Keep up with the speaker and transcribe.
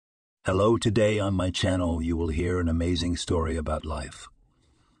Hello, today on my channel you will hear an amazing story about life.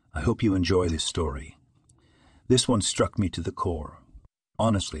 I hope you enjoy this story. This one struck me to the core.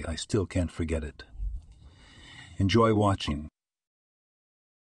 Honestly, I still can't forget it. Enjoy watching.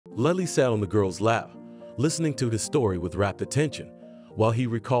 Lily sat on the girl's lap, listening to his story with rapt attention, while he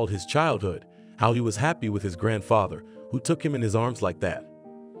recalled his childhood, how he was happy with his grandfather, who took him in his arms like that.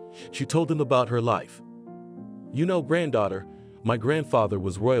 She told him about her life. "You know, granddaughter, my grandfather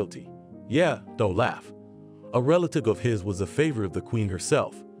was royalty. Yeah, don't laugh. A relative of his was a favorite of the queen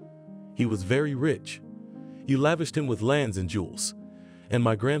herself. He was very rich. He lavished him with lands and jewels, and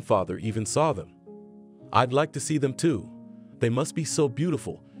my grandfather even saw them. I'd like to see them too. They must be so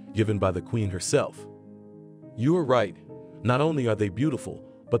beautiful, given by the queen herself." "You are right. Not only are they beautiful,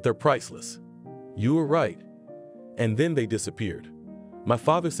 but they're priceless." "You are right." And then they disappeared. My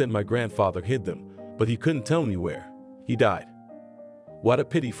father said my grandfather hid them, but he couldn't tell me where. He died. What a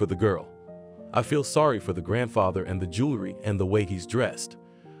pity for the girl. I feel sorry for the grandfather and the jewelry and the way he's dressed.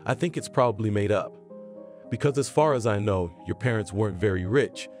 I think it's probably made up. Because as far as I know, your parents weren't very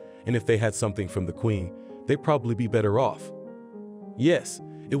rich, and if they had something from the queen, they'd probably be better off. Yes,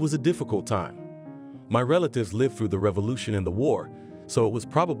 it was a difficult time. My relatives lived through the revolution and the war, so it was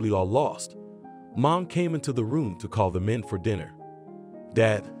probably all lost. Mom came into the room to call them in for dinner.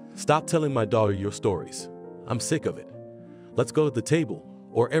 "Dad, stop telling my daughter your stories. I'm sick of it. Let's go to the table,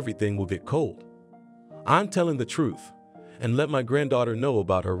 or everything will get cold. I'm telling the truth, and let my granddaughter know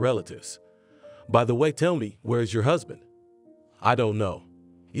about her relatives. By the way, tell me, where is your husband?" "I don't know.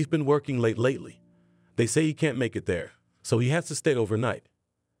 He's been working late lately. They say he can't make it there, so he has to stay overnight."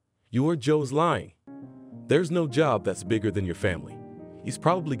 "You or Joe's lying. There's no job that's bigger than your family. He's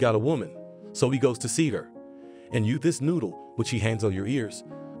probably got a woman, so he goes to see her. And you, this noodle, which he hangs on your ears,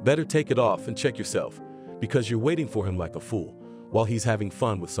 better take it off and check yourself, because you're waiting for him like a fool, while he's having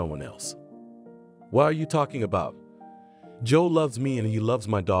fun with someone else." "What are you talking about? Joe loves me and he loves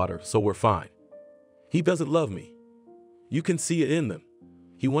my daughter, so we're fine. He doesn't love me. You can see it in them.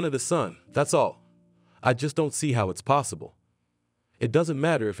 He wanted a son, that's all. I just don't see how it's possible. It doesn't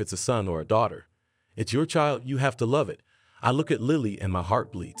matter if it's a son or a daughter. It's your child, you have to love it." I look at Lily and my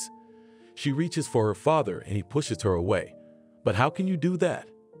heart bleeds. She reaches for her father and he pushes her away. But how can you do that?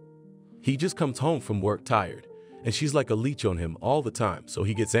 He just comes home from work tired, and she's like a leech on him all the time, so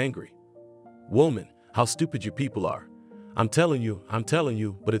he gets angry. "Woman, how stupid you people are. I'm telling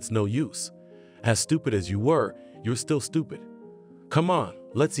you, but it's no use. As stupid as you were, you're still stupid. Come on,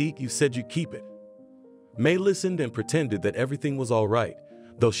 let's eat, you said you'd keep it." May listened and pretended that everything was all right,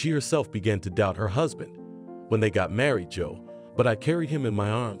 though she herself began to doubt her husband. When they got married, Joe, but I carried him in my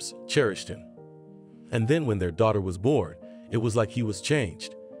arms, cherished him. And then when their daughter was born, it was like he was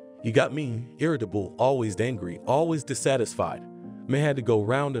changed. He got mean, irritable, always angry, always dissatisfied. May had to go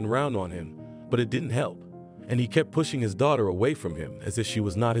round and round on him, but it didn't help. And he kept pushing his daughter away from him as if she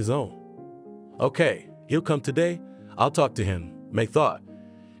was not his own. "Okay, he'll come today. I'll talk to him," May thought.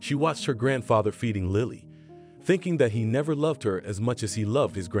 She watched her grandfather feeding Lily, thinking that he never loved her as much as he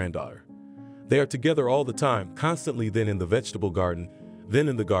loved his granddaughter. They are together all the time, constantly, then in the vegetable garden, then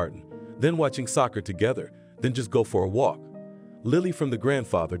in the garden, then watching soccer together, then just go for a walk. Lily from the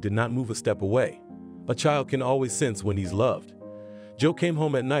grandfather did not move a step away. A child can always sense when he's loved. Joe came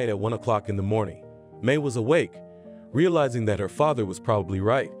home at night at 1 o'clock in the morning. May was awake, realizing that her father was probably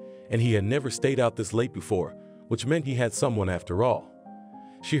right, and he had never stayed out this late before, which meant he had someone after all.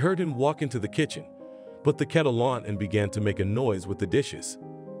 She heard him walk into the kitchen, put the kettle on, and began to make a noise with the dishes.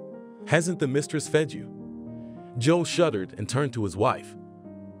 "Hasn't the mistress fed you?" Joe shuddered and turned to his wife.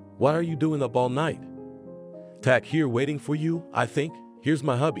 "What are you doing up all night?" "Tack here waiting for you, I think. Here's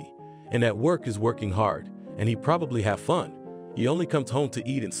my hubby, and at work is working hard, and he probably have fun. He only comes home to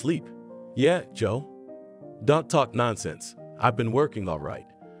eat and sleep." "Yeah, Joe. Don't talk nonsense. I've been working all right.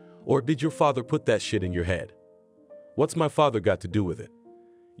 Or did your father put that shit in your head?" "What's my father got to do with it?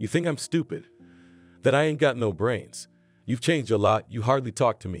 You think I'm stupid? That I ain't got no brains? You've changed a lot. You hardly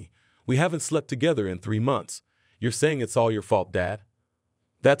talk to me. We haven't slept together in 3 months. You're saying it's all your fault, Dad?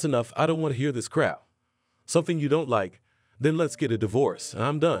 That's enough. I don't want to hear this crap. Something you don't like, then let's get a divorce, and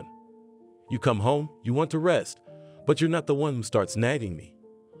I'm done. You come home, you want to rest, but you're not the one who starts nagging me.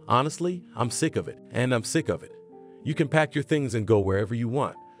 Honestly, I'm sick of it, and I'm sick of it. You can pack your things and go wherever you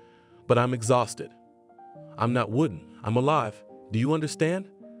want, but I'm exhausted. I'm not wooden, I'm alive. Do you understand?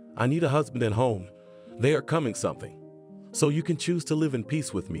 I need a husband at home. They are coming something. So you can choose to live in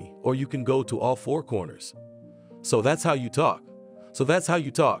peace with me, or you can go to all four corners. So that's how you talk.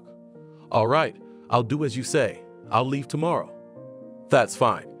 All right, I'll do as you say. I'll leave tomorrow." "That's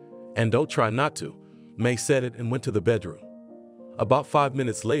fine. And don't try not to." May said it and went to the bedroom. About 5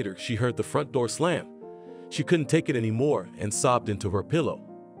 minutes later, she heard the front door slam. She couldn't take it anymore and sobbed into her pillow.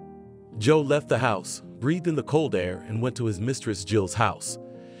 Joe left the house, breathed in the cold air, and went to his mistress Jill's house.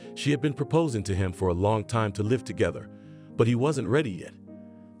 She had been proposing to him for a long time to live together, but he wasn't ready yet.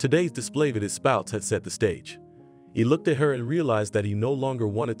 Today's display of his spouts had set the stage. He looked at her and realized that he no longer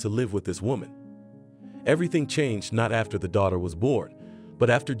wanted to live with this woman. Everything changed not after the daughter was born, but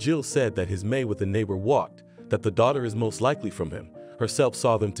after Jill said that his May with a neighbor walked, that the daughter is most likely from him, herself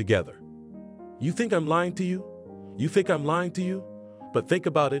saw them together. You think I'm lying to you? You think I'm lying to you? But think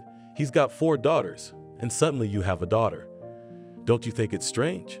about it, he's got 4 daughters, and suddenly you have a daughter. Don't you think it's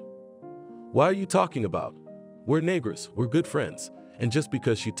strange? Why are you talking about? We're neighbors, we're good friends, and just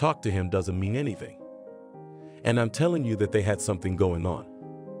because she talked to him doesn't mean anything. And I'm telling you that they had something going on.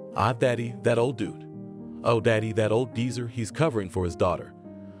 Ah, Daddy, that old dude. Oh, Daddy, that old geezer, he's covering for his daughter.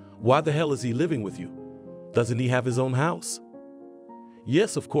 Why the hell is he living with you? Doesn't he have his own house?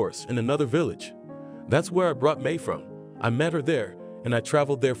 Yes, of course, in another village. That's where I brought May from. I met her there, and I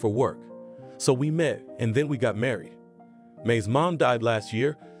traveled there for work. So we met, and then we got married. May's mom died last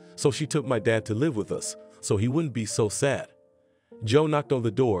year, so she took my dad to live with us, so he wouldn't be so sad. Joe knocked on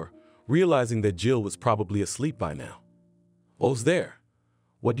the door, realizing that Jill was probably asleep by now. "Who's there?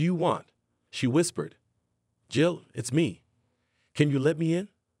 What do you want?" she whispered. "Jill, it's me. Can you let me in?"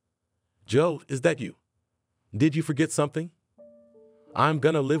 "Joe, is that you? Did you forget something?" "I'm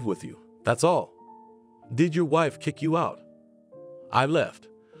gonna live with you, that's all." "Did your wife kick you out?" "I left."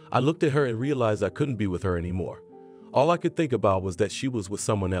 I looked at her and realized I couldn't be with her anymore. All I could think about was that she was with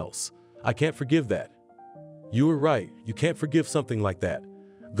someone else. I can't forgive that. You were right, you can't forgive something like that.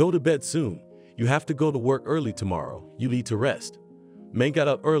 Go to bed soon. You have to go to work early tomorrow. You need to rest. May got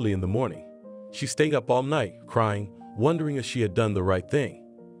up early in the morning. She stayed up all night, crying, wondering if she had done the right thing.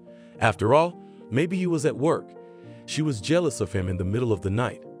 After all, maybe he was at work. She was jealous of him in the middle of the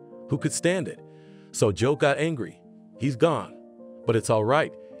night. Who could stand it? So Joe got angry. He's gone. But it's all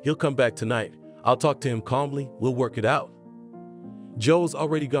right. He'll come back tonight. I'll talk to him calmly. We'll work it out. Joe's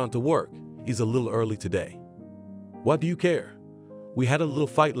already gone to work. He's a little early today. What do you care? We had a little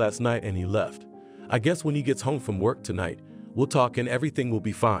fight last night and he left. I guess when he gets home from work tonight, we'll talk and everything will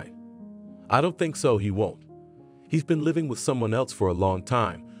be fine. I don't think so, he won't. He's been living with someone else for a long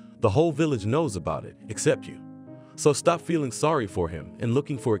time. The whole village knows about it, except you. So stop feeling sorry for him and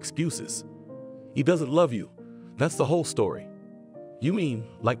looking for excuses. He doesn't love you. That's the whole story. You mean,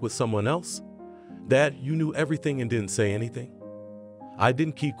 like with someone else? Dad, you knew everything and didn't say anything? I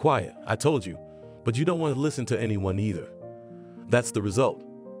didn't keep quiet, I told you, but you don't want to listen to anyone either. That's the result.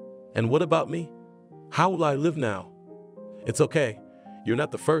 And what about me? How will I live now? It's okay. You're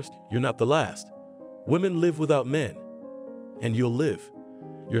not the first, you're not the last. Women live without men. And you'll live.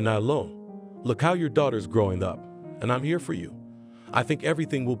 You're not alone. Look how your daughter's growing up, and I'm here for you. I think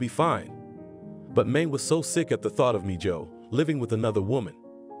everything will be fine. But May was so sick at the thought of me, Joe, living with another woman.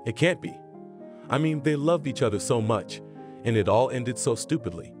 It can't be. I mean, they loved each other so much, and it all ended so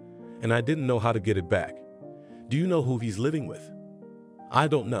stupidly, and I didn't know how to get it back. Do you know who he's living with? I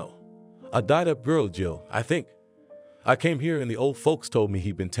don't know. A dyed-up girl, Jill, I think. I came here and the old folks told me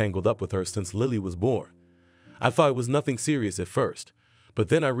he'd been tangled up with her since Lily was born. I thought it was nothing serious at first, but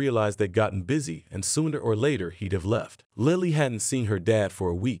then I realized they'd gotten busy and sooner or later he'd have left. Lily hadn't seen her dad for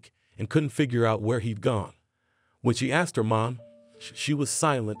a week and couldn't figure out where he'd gone. When she asked her mom, she was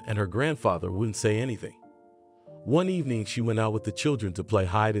silent and her grandfather wouldn't say anything. One evening she went out with the children to play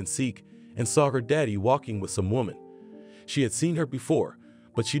hide and seek and saw her daddy walking with some woman. She had seen her before,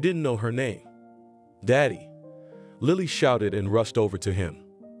 but she didn't know her name. "Daddy!" Lily shouted and rushed over to him.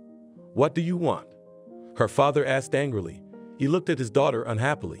 "What do you want?" Her father asked angrily. He looked at his daughter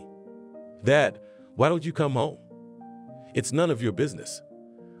unhappily. "Dad, why don't you come home?" "It's none of your business.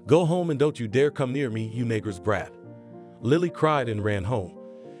 Go home and don't you dare come near me, you neighbor's brat." Lily cried and ran home,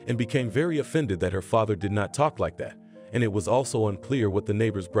 and became very offended that her father did not talk like that, and it was also unclear what the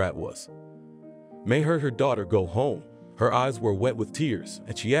neighbor's brat was. May heard her daughter go home. Her eyes were wet with tears,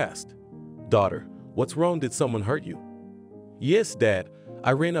 and she asked, "Daughter, what's wrong? Did someone hurt you?" "Yes, Dad.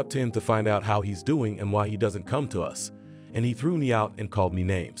 I ran up to him to find out how he's doing and why he doesn't come to us, and he threw me out and called me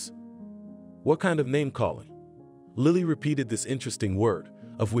names." "What kind of name calling?" Lily repeated this interesting word,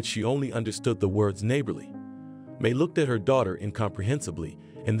 of which she only understood the words neighborly. May looked at her daughter incomprehensibly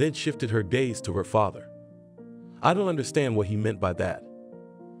and then shifted her gaze to her father. "I don't understand what he meant by that."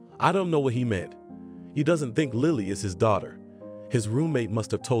 "I don't know what he meant. He doesn't think Lily is his daughter. His roommate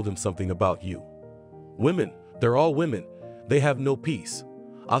must have told him something about you. Women, they're all women. They have no peace.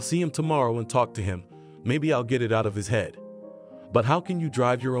 I'll see him tomorrow and talk to him. Maybe I'll get it out of his head. But how can you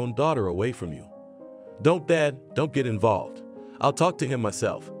drive your own daughter away from you?" "Don't, Dad, don't get involved. I'll talk to him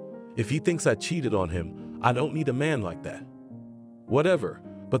myself. If he thinks I cheated on him, I don't need a man like that. Whatever,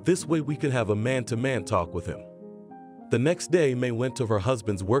 but this way we could have a man-to-man talk with him. The next day, May went to her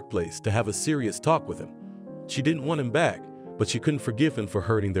husband's workplace to have a serious talk with him. She didn't want him back, but she couldn't forgive him for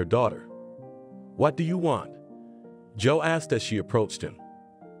hurting their daughter. "What do you want?" Joe asked as she approached him.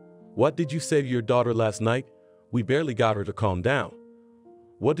 "What did you say to your daughter last night? We barely got her to calm down."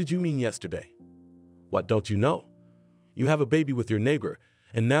 "What did you mean yesterday?" "What don't you know? You have a baby with your neighbor,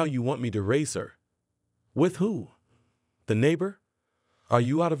 and now you want me to raise her." "With who? The neighbor? Are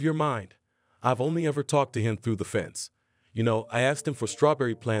you out of your mind? I've only ever talked to him through the fence. You know, I asked him for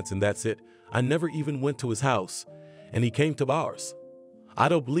strawberry plants and that's it. I never even went to his house, and he came to ours." "I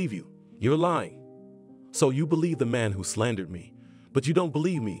don't believe you. You're lying." "So you believe the man who slandered me, but you don't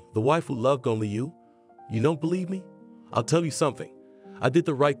believe me, the wife who loved only you? You don't believe me? I'll tell you something. I did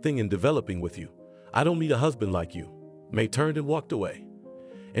the right thing in developing with you. I don't need a husband like you." May turned and walked away.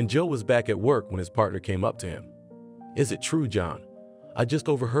 And Joe was back at work when his partner came up to him. "Is it true, John? I just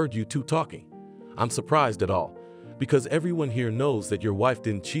overheard you two talking. I'm surprised at all, because everyone here knows that your wife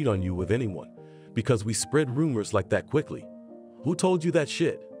didn't cheat on you with anyone, because we spread rumors like that quickly. Who told you that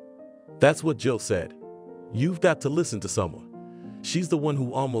shit?" "That's what Jill said. You've got to listen to someone. She's the one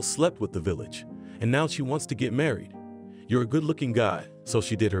who almost slept with the village, and now she wants to get married. You're a good-looking guy, so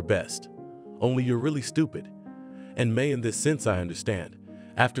she did her best. Only you're really stupid. And May, in this sense, I understand.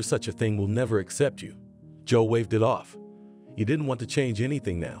 After such a thing, will never accept you." Joe waved it off. He didn't want to change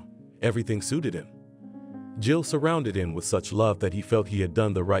anything now. Everything suited him. Jill surrounded him with such love that he felt he had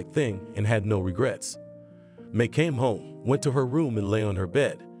done the right thing and had no regrets. May came home, went to her room and lay on her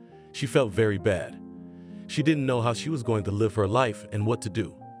bed. She felt very bad. She didn't know how she was going to live her life and what to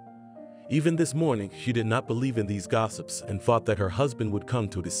do. Even this morning, she did not believe in these gossips and thought that her husband would come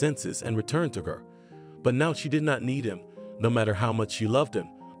to his senses and return to her. But now she did not need him, no matter how much she loved him,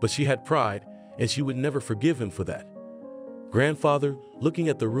 but she had pride, and she would never forgive him for that. Grandfather, looking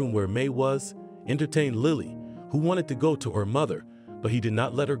at the room where May was, entertained Lily, who wanted to go to her mother, but he did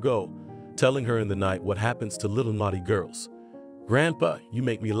not let her go, telling her in the night what happens to little naughty girls. "Grandpa, you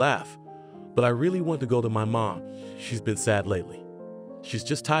make me laugh, but I really want to go to my mom. She's been sad lately. She's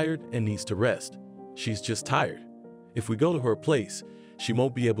just tired and needs to rest. She's just tired. If we go to her place, she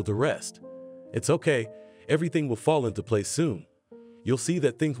won't be able to rest. It's okay, everything will fall into place soon. You'll see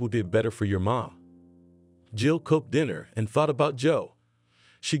that things will get better for your mom." Jill cooked dinner and thought about Joe.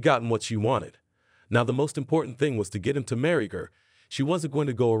 She'd gotten what she wanted. Now the most important thing was to get him to marry her. She wasn't going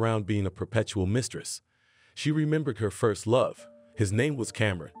to go around being a perpetual mistress. She remembered her first love. His name was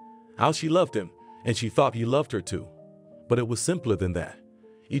Cameron. How she loved him, and she thought he loved her too. But it was simpler than that.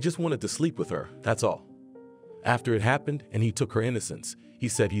 He just wanted to sleep with her, that's all. After it happened and he took her innocence, he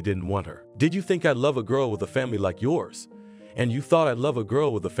said he didn't want her. "Did you think I'd love a girl with a family like yours? And you thought I'd love a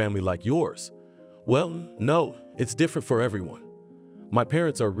girl with a family like yours? Well, no, it's different for everyone. My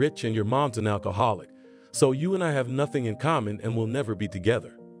parents are rich and your mom's an alcoholic, so you and I have nothing in common and will never be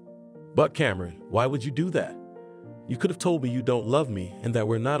together." "But Cameron, why would you do that? You could have told me you don't love me and that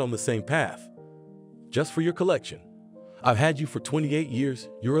we're not on the same path. Just for your collection. I've had you for 28 years,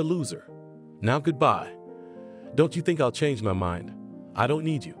 you're a loser. Now goodbye. Don't you think I'll change my mind? I don't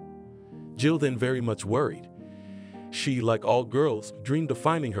need you." Jill then very much worried. She, like all girls, dreamed of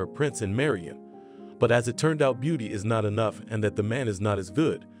finding her prince and marrying him. But as it turned out, beauty is not enough and that the man is not as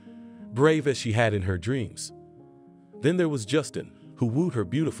good, brave as she had in her dreams. Then there was Justin, who wooed her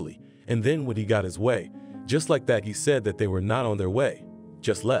beautifully, and then when he got his way, just like that he said that they were not on their way,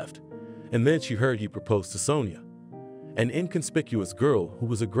 just left. And then she heard he proposed to Sonia, an inconspicuous girl who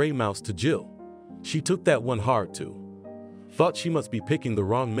was a gray mouse to Jill. She took that one hard too. Thought she must be picking the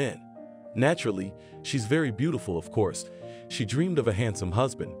wrong men. Naturally, she's very beautiful, of course. She dreamed of a handsome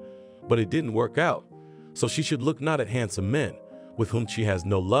husband, but it didn't work out. So she should look not at handsome men, with whom she has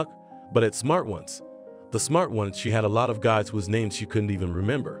no luck, but at smart ones. The smart ones, she had a lot of guys whose names she couldn't even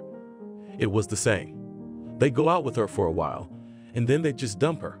remember. It was the saying. They'd go out with her for a while, and then they'd just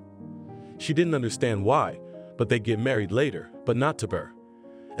dump her. She didn't understand why, but they'd get married later, but not to her.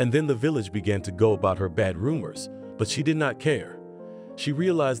 And then the village began to go about her bad rumors, but she did not care. She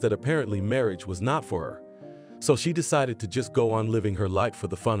realized that apparently marriage was not for her, so she decided to just go on living her life for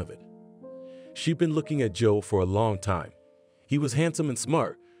the fun of it. She'd been looking at Joe for a long time. He was handsome and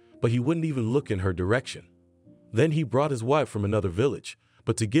smart, but he wouldn't even look in her direction. Then he brought his wife from another village,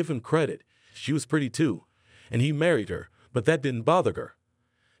 but to give him credit, she was pretty too, and he married her, but that didn't bother her.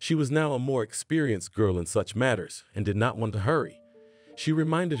 She was now a more experienced girl in such matters and did not want to hurry. She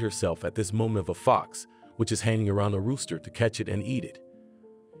reminded herself at this moment of a fox, which is hanging around a rooster to catch it and eat it.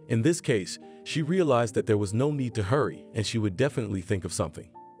 In this case, she realized that there was no need to hurry and she would definitely think of something.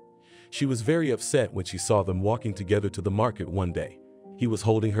 She was very upset when she saw them walking together to the market one day. He was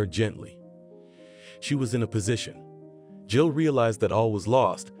holding her gently. She was in a position. Jill realized that all was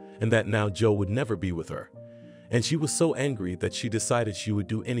lost and that now Joe would never be with her. And she was so angry that she decided she would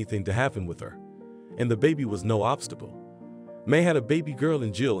do anything to have him with her. And the baby was no obstacle. May had a baby girl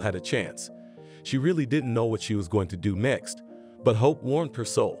and Jill had a chance. She really didn't know what she was going to do next, but hope warmed her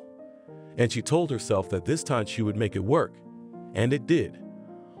soul. And she told herself that this time she would make it work. And it did.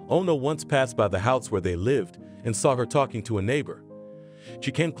 Ono once passed by the house where they lived and saw her talking to a neighbor.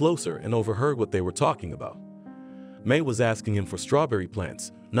 She came closer and overheard what they were talking about. May was asking him for strawberry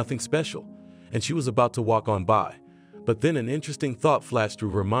plants, nothing special, and she was about to walk on by. But then an interesting thought flashed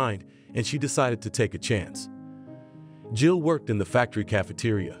through her mind and she decided to take a chance. Jill worked in the factory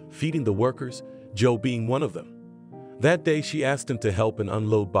cafeteria, feeding the workers, Joe being one of them. That day she asked him to help and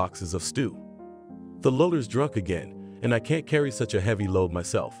unload boxes of stew. The loader's drunk again, and I can't carry such a heavy load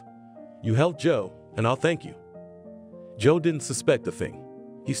myself. You helped Joe, and I'll thank you. Joe didn't suspect a thing.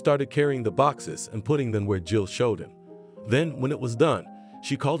 He started carrying the boxes and putting them where Jill showed him. Then, when it was done,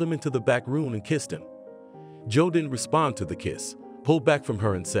 she called him into the back room and kissed him. Joe didn't respond to the kiss, pulled back from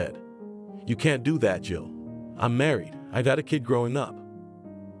her and said, "You can't do that, Jill. I'm married. I got a kid growing up.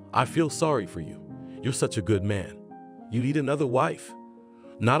 I feel sorry for you. You're such a good man. You need another wife.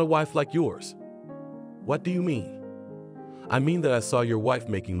 Not a wife like yours." "What do you mean?" "I mean that I saw your wife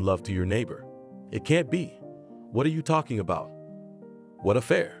making love to your neighbor. It can't be. What are you talking about?" "What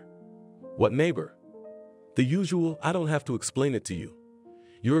affair? What neighbor?" "The usual. I don't have to explain it to you.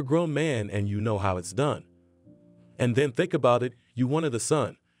 You're a grown man and you know how it's done. And then think about it, you wanted a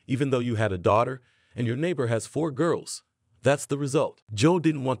son, even though you had a daughter, and your neighbor has 4 girls. That's the result." Joe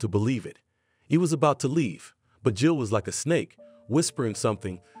didn't want to believe it. He was about to leave, but Jill was like a snake, whispering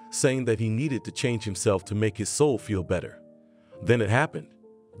something, saying that he needed to change himself to make his soul feel better. Then it happened.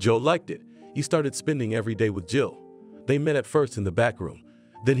 Joe liked it. He started spending every day with Jill. They met at first in the back room.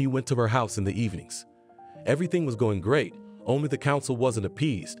 Then he went to her house in the evenings. Everything was going great, only the council wasn't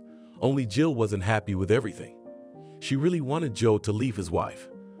appeased. Only Jill wasn't happy with everything. She really wanted Joe to leave his wife.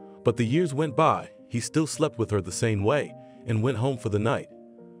 But the years went by, he still slept with her the same way and went home for the night.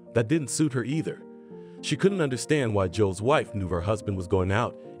 That didn't suit her either. She couldn't understand why Joe's wife knew her husband was going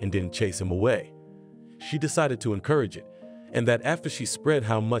out and didn't chase him away. She decided to encourage it, and that after she spread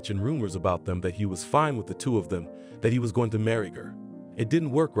how much in rumors about them that he was fine with the two of them, that he was going to marry her. It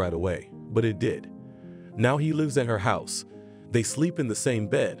didn't work right away, but it did. Now he lives at her house. They sleep in the same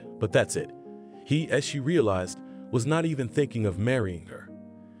bed, but that's it. He, as she realized, was not even thinking of marrying her.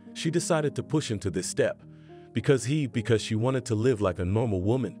 She decided to push him to this step, because she wanted to live like a normal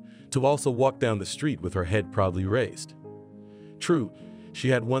woman, to also walk down the street with her head proudly raised. True, she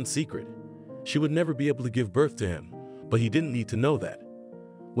had one secret. She would never be able to give birth to him, but he didn't need to know that.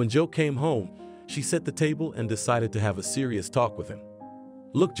 When Joe came home, she set the table and decided to have a serious talk with him.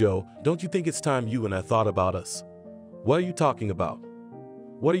 "Look, Joe, don't you think it's time you and I thought about us?" "What are you talking about?"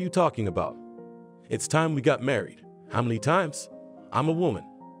 "What are you talking about?" "It's time we got married." "How many times?" "I'm a woman.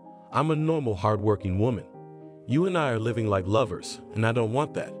 I'm a normal, hardworking woman. You and I are living like lovers, and I don't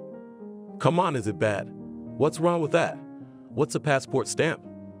want that." "Come on, is it bad? What's wrong with that? What's a passport stamp?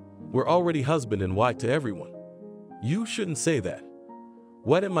 We're already husband and wife to everyone." "You shouldn't say that.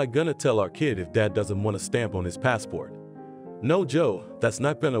 What am I gonna tell our kid if dad doesn't want a stamp on his passport?" "No, Joe, that's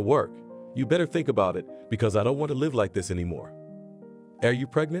not gonna work. You better think about it, because I don't want to live like this anymore." "Are you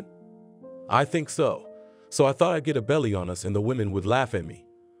pregnant?" "I think so. So I thought I'd get a belly on us and the women would laugh at me.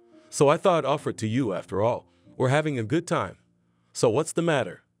 So I thought I'd offer it to you after all. We're having a good time. So what's the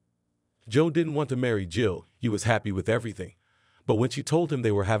matter?" Joe didn't want to marry Jill. He was happy with everything. But when she told him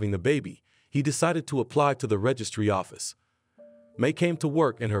they were having the baby, he decided to apply to the registry office. May came to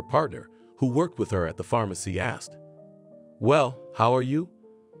work and her partner, who worked with her at the pharmacy, asked, "Well, how are you?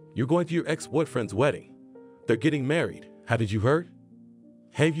 You're going to your ex-boyfriend's wedding. They're getting married. Did you heard?"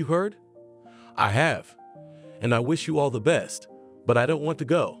 "Have you heard?" "I have. And I wish you all the best, but I don't want to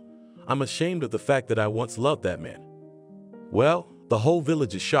go. I'm ashamed of the fact that I once loved that man." Well, the whole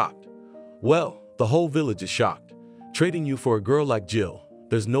village is shocked. Trading you for a girl like Jill,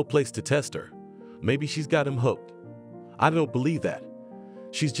 there's no place to test her. Maybe she's got him hooked. I don't believe that.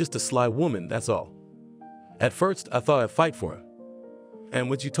 She's just a sly woman, that's all. At first, I thought I'd fight for him. And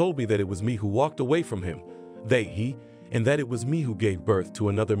when she told me that it was me who walked away from him, and that it was me who gave birth to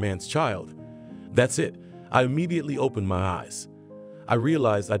another man's child, that's it. I immediately opened my eyes. I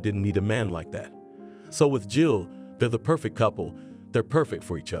realized I didn't need a man like that. So with Jill, they're the perfect couple. They're perfect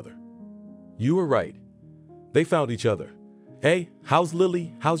for each other. You were right. They found each other. Hey, how's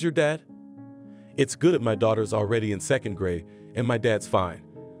Lily? How's your dad? It's good. My daughter's already in second grade, and my dad's fine.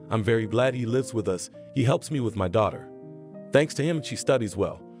 I'm very glad he lives with us. He helps me with my daughter. Thanks to him, she studies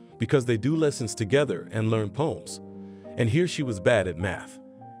well, because they do lessons together and learn poems. And here she was bad at math.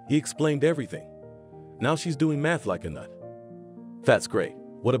 He explained everything. Now she's doing math like a nut. That's great.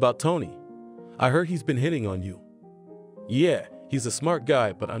 What about Tony? I heard he's been hitting on you. Yeah, he's a smart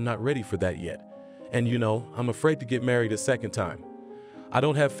guy, but I'm not ready for that yet. And I'm afraid to get married a second time. I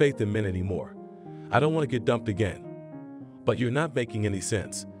don't have faith in men anymore. I don't want to get dumped again. But you're not making any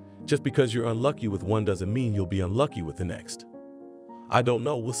sense. Just because you're unlucky with one doesn't mean you'll be unlucky with the next. I don't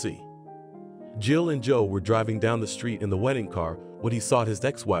know, we'll see. Jill and Joe were driving down the street in the wedding car when he saw his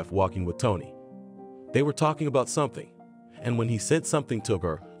ex-wife walking with Tony. They were talking about something, and when he said something to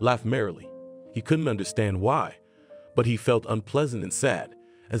her, laughed merrily. He couldn't understand why, but he felt unpleasant and sad,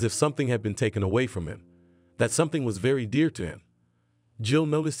 as if something had been taken away from him. That something was very dear to him. Jill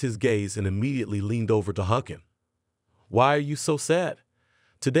noticed his gaze and immediately leaned over to hug him. Why are you so sad?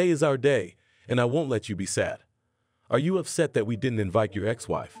 Today is our day, and I won't let you be sad. Are you upset that we didn't invite your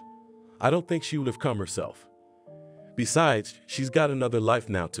ex-wife? I don't think she would have come herself. Besides, she's got another life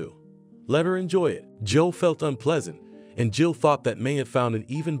now too. Let her enjoy it. Joe felt unpleasant, and Jill thought that May had found an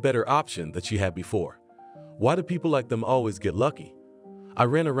even better option than she had before. Why do people like them always get lucky? I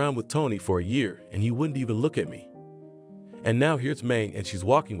ran around with Tony for a year, and he wouldn't even look at me. And now here's May, and she's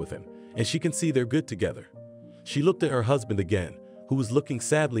walking with him, and she can see they're good together. She looked at her husband again, who was looking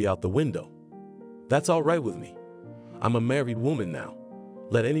sadly out the window. That's all right with me. I'm a married woman now.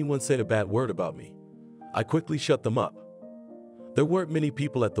 Let anyone say a bad word about me. I quickly shut them up. There weren't many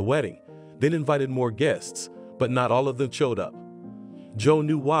people at the wedding. They'd invited more guests, but not all of them showed up. Joe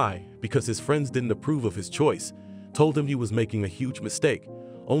knew why, because his friends didn't approve of his choice, told him he was making a huge mistake,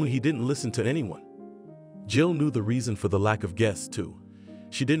 only he didn't listen to anyone. Jill knew the reason for the lack of guests too.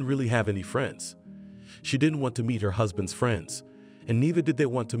 She didn't really have any friends. She didn't want to meet her husband's friends, and neither did they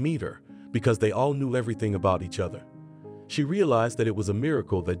want to meet her, because they all knew everything about each other. She realized that it was a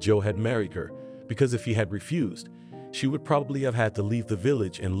miracle that Joe had married her, because if he had refused, she would probably have had to leave the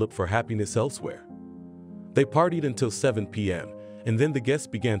village and look for happiness elsewhere. They partied until 7 p.m., and then the guests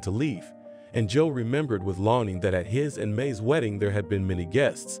began to leave, and Joe remembered with longing that at his and May's wedding there had been many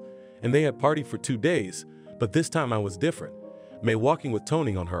guests, and they had partied for 2 days, but this time I was different. May walking with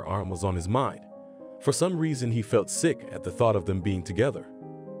Tony on her arm was on his mind. For some reason he felt sick at the thought of them being together.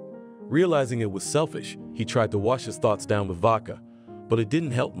 Realizing it was selfish, he tried to wash his thoughts down with vodka, but it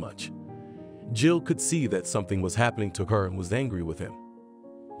didn't help much. Jill could see that something was happening to her and was angry with him.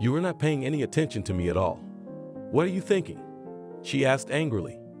 You are not paying any attention to me at all. What are you thinking? She asked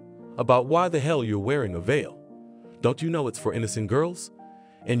angrily. About why the hell you're wearing a veil. Don't you know it's for innocent girls?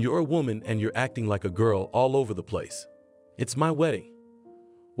 And you're a woman and you're acting like a girl all over the place. It's my wedding.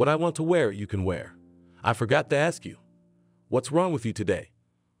 What I want to wear, you can wear. I forgot to ask you. What's wrong with you today?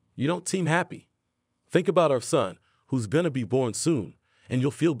 You don't seem happy. Think about our son, who's gonna be born soon, and you'll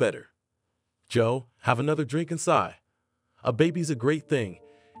feel better. Joe, have another drink and sigh. A baby's a great thing,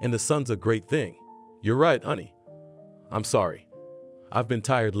 and the son's a great thing. You're right, honey. I'm sorry. I've been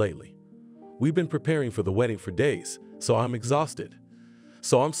tired lately. We've been preparing for the wedding for days, so I'm exhausted.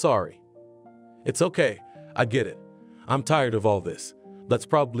 So I'm sorry. It's okay. I get it. I'm tired of all this. Let's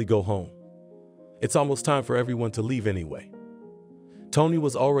probably go home. It's almost time for everyone to leave anyway. Tony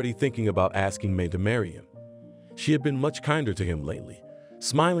was already thinking about asking May to marry him. She had been much kinder to him lately,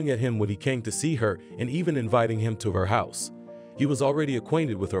 smiling at him when he came to see her and even inviting him to her house. He was already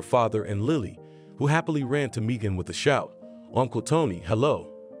acquainted with her father and Lily, who happily ran to meet him with a shout, "Uncle Tony,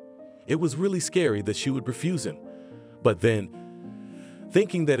 hello." It was really scary that she would refuse him, but then,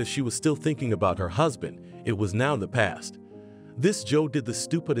 thinking that if she was still thinking about her husband, it was now in the past. This Joe did the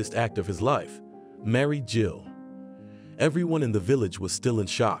stupidest act of his life, married Jill. Everyone in the village was still in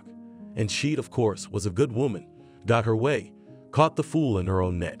shock, and she, of course, was a good woman, got her way, caught the fool in her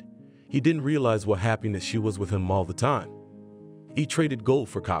own net. He didn't realize what happiness she was with him all the time. He traded gold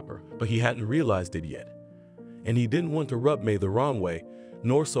for copper, but he hadn't realized it yet. And he didn't want to rub May the wrong way,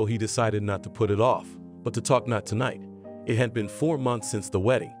 nor so he decided not to put it off, but to talk not tonight. It had been 4 months since the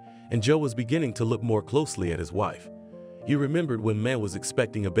wedding, and Joe was beginning to look more closely at his wife. He remembered when May was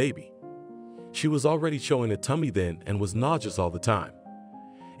expecting a baby. She was already showing a tummy then and was nauseous all the time.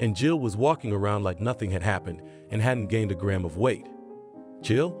 And Jill was walking around like nothing had happened and hadn't gained a gram of weight.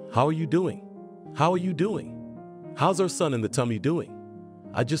 Jill, how are you doing? How are you doing? How's our son in the tummy doing?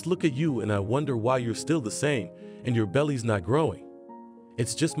 I just look at you and I wonder why you're still the same and your belly's not growing.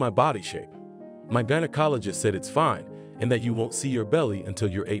 It's just my body shape. My gynecologist said it's fine and that you won't see your belly until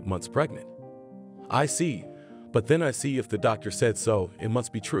you're 8 months pregnant. I see, But then I see if the doctor said so, it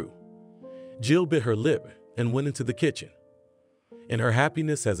must be true. Jill bit her lip and went into the kitchen. In her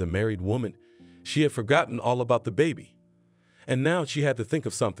happiness as a married woman, she had forgotten all about the baby. And now she had to think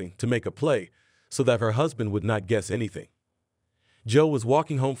of something to make a play so that her husband would not guess anything. Joe was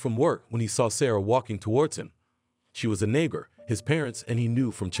walking home from work when he saw Sarah walking towards him. She was a neighbor, his parents, and he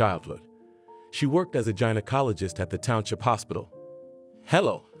knew from childhood. She worked as a gynecologist at the township hospital.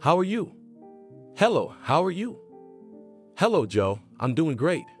 "Hello, how are you?" "Hello, how are you?" "Hello, Joe, I'm doing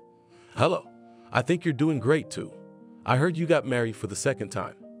great." "Hello, I think you're doing great too. I heard you got married for the second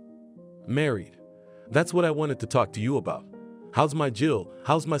time." "Married? That's what I wanted to talk to you about. How's my Jill?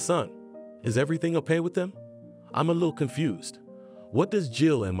 How's my son? Is everything okay with them? I'm a little confused. What does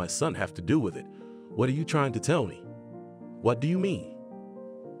Jill and my son have to do with it? What are you trying to tell me?" "What do you mean?"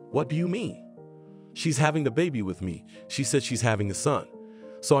 "What do you mean?" "She's having a baby with me. She said she's having a son.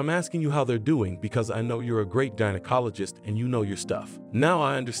 So I'm asking you how they're doing because I know you're a great gynecologist and you know your stuff." "Now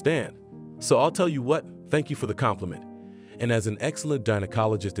I understand. So I'll tell you what, thank you for the compliment. And as an excellent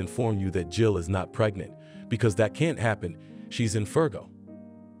gynecologist inform you that Jill is not pregnant, because that can't happen. She's infertile."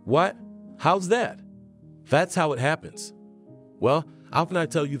 "What? How's that?" "That's how it happens." "Well, how can I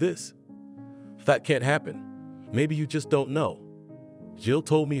tell you this? That can't happen. Maybe you just don't know. Jill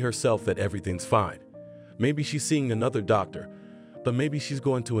told me herself that everything's fine. Maybe she's seeing another doctor, but maybe she's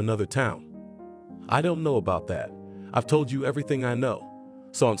going to another town. I don't know about that. I've told you everything I know.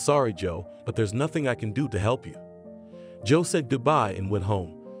 So I'm sorry, Joe, but there's nothing I can do to help you." Joe said goodbye and went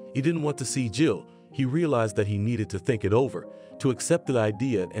home. He didn't want to see Jill. He realized that he needed to think it over, to accept the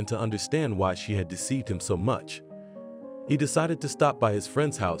idea and to understand why she had deceived him so much. He decided to stop by his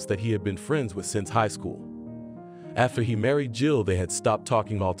friend's house that he had been friends with since high school. After he married Jill, they had stopped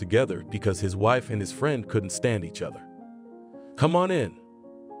talking altogether because his wife and his friend couldn't stand each other. "Come on in.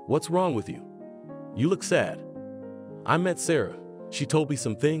 What's wrong with you? You look sad." "I met Sarah. She told me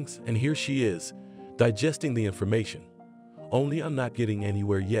some things, and here she is, digesting the information. Only I'm not getting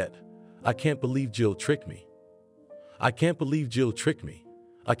anywhere yet. I can't believe Jill tricked me. I can't believe Jill tricked me.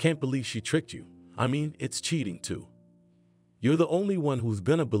 I can't believe she tricked you. I mean, it's cheating too. You're the only one who's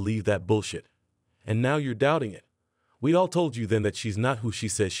gonna believe that bullshit. And now you're doubting it. We all told you then that she's not who she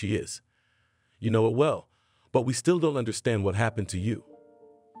says she is. You know it well, but we still don't understand what happened to you.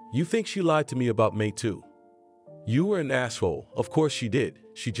 You think she lied to me about May too. You were an asshole. Of course she did.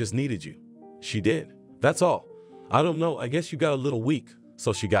 She just needed you. She did. That's all. I don't know, I guess you got a little weak,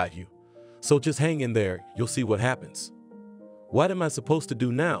 so she got you. So just hang in there, you'll see what happens. What am I supposed to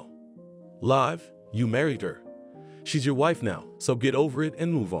do now? Live, you married her. She's your wife now, so get over it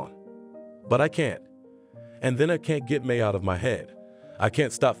and move on. But I can't. And then I can't get May out of my head. I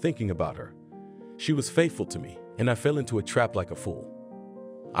can't stop thinking about her. She was faithful to me, and I fell into a trap like a fool.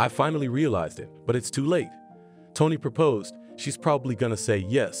 I finally realized it, but it's too late. Tony proposed. She's probably gonna say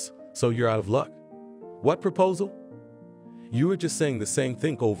yes, so you're out of luck. What proposal? You were just saying the same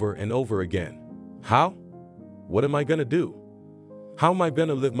thing over and over again. How? What am I gonna do? How am I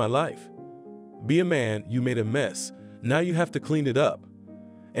gonna live my life? Be a man, you made a mess. Now you have to clean it up.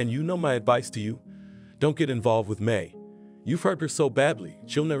 And you know my advice to you? Don't get involved with May. You've hurt her so badly,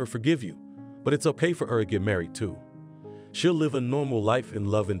 she'll never forgive you. But it's okay for her to get married too. She'll live a normal life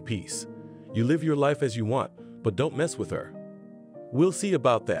in love and peace. You live your life as you want, but don't mess with her. We'll see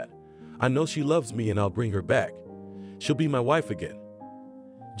about that. I know she loves me and I'll bring her back. She'll be my wife again.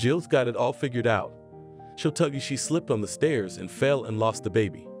 Jill's got it all figured out. She'll tell you she slipped on the stairs and fell and lost the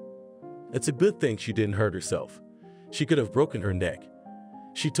baby. It's a good thing she didn't hurt herself. She could have broken her neck.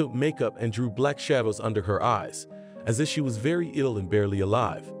 She took makeup and drew black shadows under her eyes, as if she was very ill and barely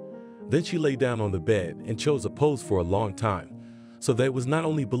alive. Then she lay down on the bed and chose a pose for a long time, so that it was not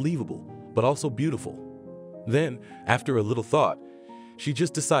only believable, but also beautiful. Then, after a little thought, she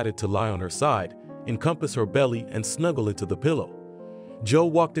just decided to lie on her side, encompass her belly, and snuggle into the pillow. Joe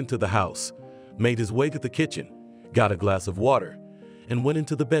walked into the house, made his way to the kitchen, got a glass of water, and went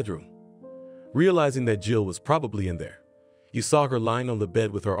into the bedroom. Realizing that Jill was probably in there, he saw her lying on the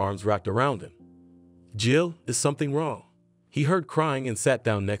bed with her arms wrapped around him. "Jill, is something wrong?" He heard crying and sat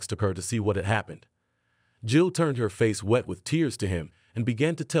down next to her to see what had happened. Jill turned her face wet with tears to him and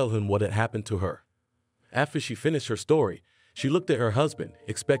began to tell him what had happened to her. After she finished her story, she looked at her husband,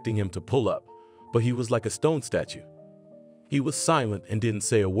 expecting him to pull up, but he was like a stone statue. He was silent and didn't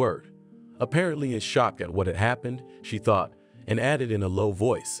say a word, apparently in shock at what had happened, she thought, and added in a low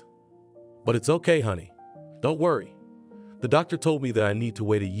voice, "But it's okay, honey. Don't worry. The doctor told me that I need to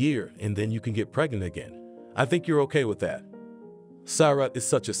wait a year and then you can get pregnant again. I think you're okay with that. Sarah is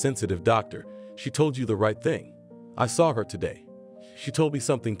such a sensitive doctor. She told you the right thing. I saw her today. She told me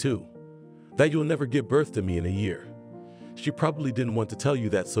something too. that you'll never give birth to me in a year. She probably didn't want to tell you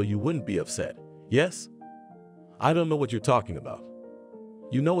that so you wouldn't be upset. Yes? I don't know what you're talking about.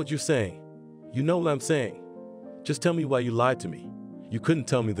 You know what you're saying. You know what I'm saying. Just tell me why you lied to me. You couldn't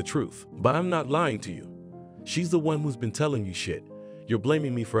tell me the truth, but I'm not lying to you. She's the one who's been telling you shit. You're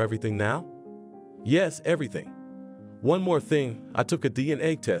blaming me for everything now? Yes, everything. One more thing, I took a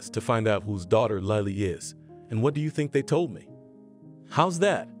DNA test to find out whose daughter Lily is. And what do you think they told me? How's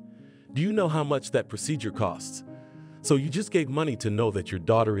that? Do you know how much that procedure costs? So you just gave money to know that your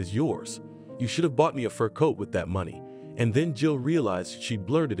daughter is yours. You should have bought me a fur coat with that money. And then Jill realized she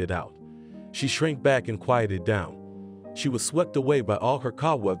blurted it out. She shrank back and quieted down. She was swept away by all her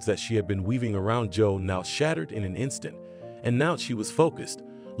cobwebs that she had been weaving around Joe, now shattered in an instant. And now she was focused,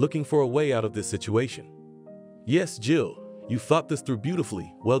 looking for a way out of this situation. Yes, Jill, you thought this through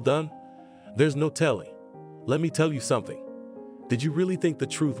beautifully. Well done. There's no telling. Let me tell you something. Did you really think the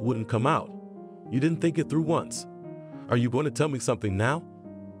truth wouldn't come out? You didn't think it through once. Are you going to tell me something now?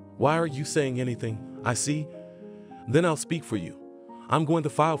 Why are you saying anything? I see. Then I'll speak for you. I'm going to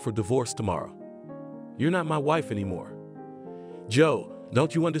file for divorce tomorrow. You're not my wife anymore. Joe,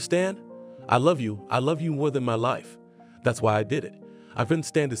 don't you understand? I love you. I love you more than my life. That's why I did it. I couldn't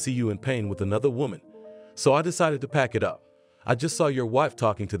stand to see you in pain with another woman. So I decided to pack it up. I just saw your wife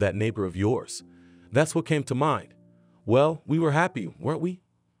talking to that neighbor of yours. That's what came to mind. Well, we were happy, weren't we?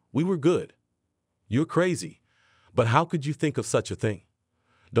 We were good. You're crazy. But how could you think of such a thing?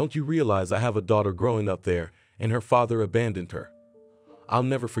 Don't you realize I have a daughter growing up there and her father abandoned her? I'll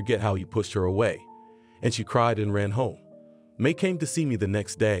never forget how he pushed her away. And she cried and ran home. May came to see me the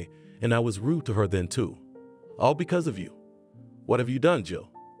next day and I was rude to her then too. All because of you. What have you done, Jill?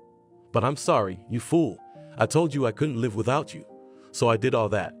 But I'm sorry, you fool. I told you I couldn't live without you. So I did all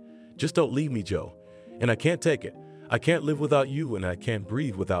that. Just don't leave me, Joe. And I can't take it. I can't live without you and I can't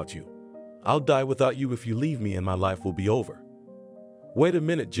breathe without you. I'll die without you if you leave me and my life will be over. Wait a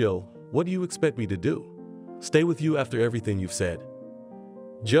minute, Jill. What do you expect me to do? Stay with you after everything you've said?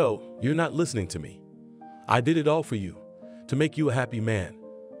 Joe, you're not listening to me. I did it all for you, to make you a happy man.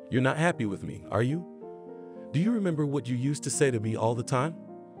 You're not happy with me, are you? Do you remember what you used to say to me all the time?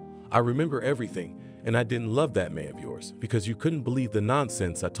 I remember everything, and I didn't love that man of yours because you couldn't believe the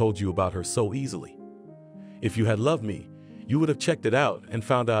nonsense I told you about her so easily. If you had loved me, you would have checked it out and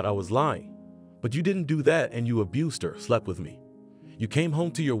found out I was lying. But you didn't do that and you abused her, slept with me. You came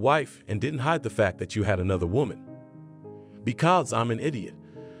home to your wife and didn't hide the fact that you had another woman. Because I'm an idiot.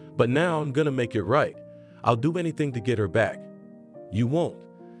 But now I'm gonna make it right. I'll do anything to get her back. You won't.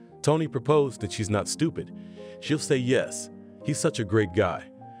 Tony proposed and she's not stupid. She'll say yes. He's such a great guy.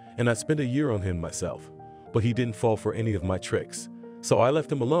 And I spent a year on him myself. But he didn't fall for any of my tricks. So I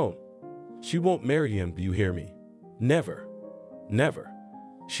left him alone. She won't marry him, do you hear me? Never. Never.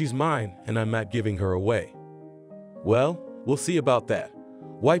 She's mine and I'm not giving her away. Well, we'll see about that.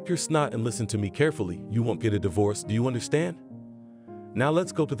 Wipe your snot and listen to me carefully. You won't get a divorce, do you understand? Now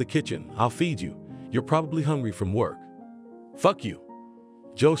let's go to the kitchen. I'll feed you. You're probably hungry from work. Fuck you.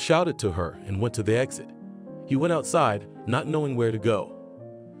 Joe shouted to her and went to the exit. He went outside, not knowing where to go.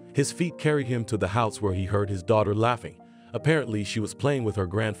 His feet carried him to the house where he heard his daughter laughing. Apparently, she was playing with her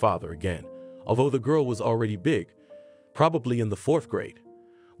grandfather again, although the girl was already big, probably in the 4th grade.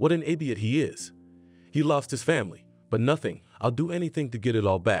 What an idiot he is. He lost his family, but nothing. I'll do anything to get it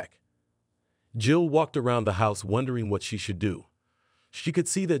all back. Jill walked around the house wondering what she should do. She could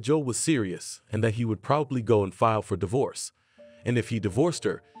see that Joe was serious and that he would probably go and file for divorce. And if he divorced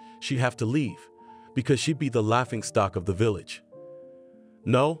her, she'd have to leave, because she'd be the laughingstock of the village.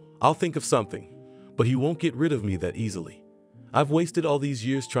 No, I'll think of something, but he won't get rid of me that easily. I've wasted all these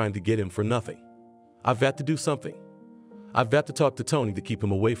years trying to get him for nothing. I've got to do something. I've got to talk to Tony to keep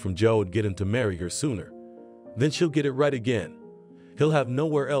him away from Joe and get him to marry her sooner. Then she'll get it right again. He'll have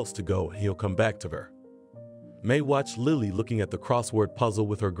nowhere else to go and he'll come back to her. May watched Lily looking at the crossword puzzle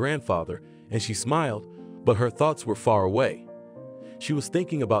with her grandfather, and she smiled, but her thoughts were far away. She was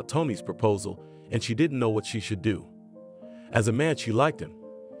thinking about Tony's proposal, and she didn't know what she should do. As a man, she liked him.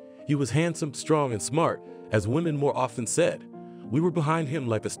 He was handsome, strong, and smart, as women more often said. We were behind him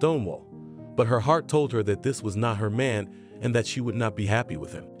like a stone wall. But her heart told her that this was not her man and that she would not be happy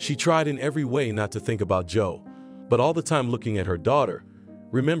with him. She tried in every way not to think about Joe, but all the time looking at her daughter,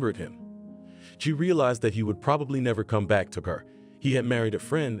 remembered him. She realized that he would probably never come back to her. He had married a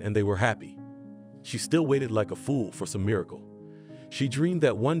friend and they were happy. She still waited like a fool for some miracle. She dreamed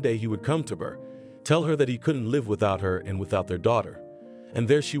that one day he would come to her, tell her that he couldn't live without her and without their daughter. And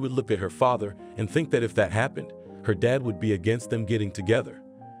there she would look at her father and think that if that happened, her dad would be against them getting together.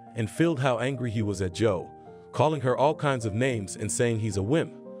 And filled how angry he was at Joe, calling her all kinds of names and saying he's a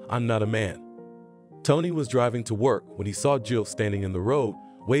wimp. I'm not a man. Tony was driving to work when he saw Jill standing in the road,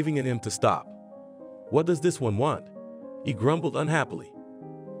 waving at him to stop. What does this one want? He grumbled unhappily.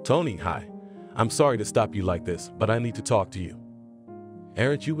 Tony, hi. I'm sorry to stop you like this, but I need to talk to you.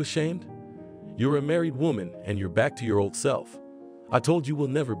 Aren't you ashamed? You're a married woman and you're back to your old self. I told you we'll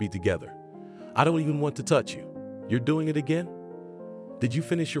never be together. I don't even want to touch you. You're doing it again? Did you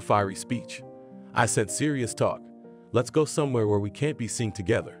finish your fiery speech? I said serious talk. Let's go somewhere where we can't be seen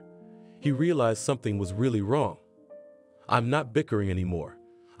together. He realized something was really wrong. I'm not bickering anymore.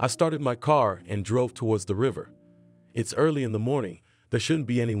 I started my car and drove towards the river. It's early in the morning. There shouldn't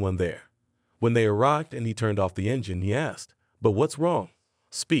be anyone there. When they arrived and he turned off the engine, he asked, "But what's wrong?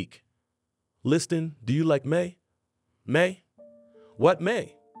 Speak." "Listen, do you like May?" "May? What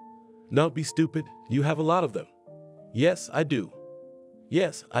May?" "Don't be stupid. You have a lot of them." "Yes, I do."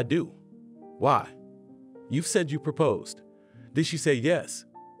 "Yes, I do." "Why?" "You've said you proposed." "Did she say yes?"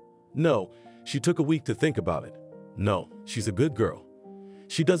 "No, she took a week to think about it." "No, she's a good girl.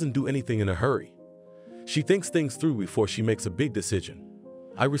 She doesn't do anything in a hurry. She thinks things through before she makes a big decision.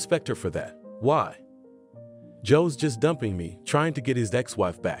 I respect her for that." "Why?" "Joe's just dumping me, trying to get his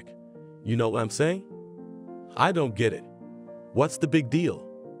ex-wife back. You know what I'm saying?" "I don't get it. What's the big deal?"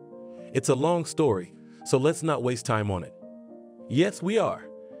 "It's a long story, so let's not waste time on it." "Yes, we are.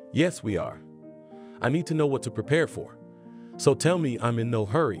 Yes, we are. I need to know what to prepare for. So tell me I'm in no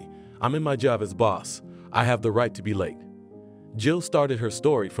hurry. I'm in my job as boss. I have the right to be late." Jill started her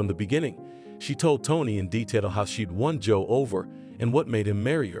story from the beginning. She told Tony in detail how she'd won Joe over and what made him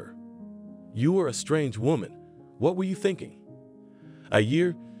marry her. "You were a strange woman. What were you thinking? A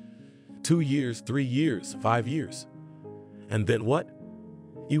year, 2 years, 3 years, 5 years. And then what?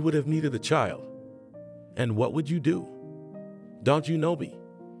 You would have needed a child. And what would you do? Don't you know me?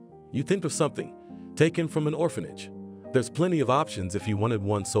 You think of something, taken from an orphanage. There's plenty of options if you wanted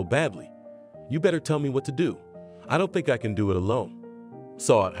one so badly. You better tell me what to do. I don't think I can do it alone."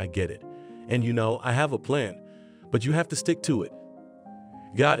 "Saw it, I get it. And you know, I have a plan, but you have to stick to it."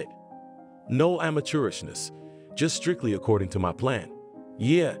 "Got it. No amateurishness, just strictly according to my plan."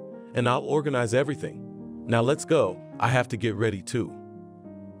 "Yeah, and I'll organize everything. Now let's go. I have to get ready too."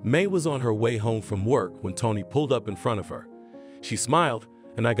 May was on her way home from work when Tony pulled up in front of her. She smiled,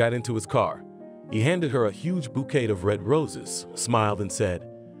 and I got into his car. He handed her a huge bouquet of red roses, smiled and said,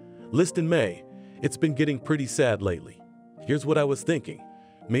 "Listen, May, it's been getting pretty sad lately. Here's what I was thinking.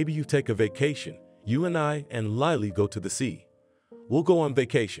 Maybe you take a vacation. You and I and Lily go to the sea. We'll go on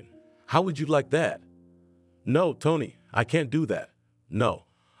vacation. How would you like that?" "No, Tony, I can't do that." "No,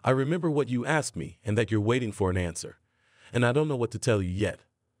 I remember what you asked me and that you're waiting for an answer. And I don't know what to tell you yet.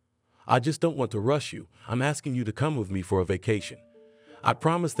 I just don't want to rush you. I'm asking you to come with me for a vacation. I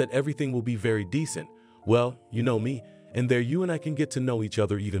promise that everything will be very decent. Well, you know me, and there you and I can get to know each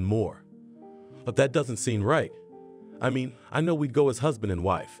other even more." "But that doesn't seem right. I mean, I know we'd go as husband and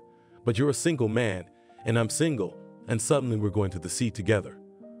wife, but you're a single man, and I'm single, and suddenly we're going to the sea together.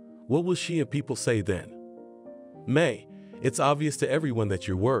 What will she and people say then?" "May, it's obvious to everyone that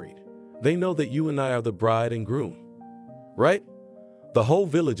you're worried. They know that you and I are the bride and groom. Right? The whole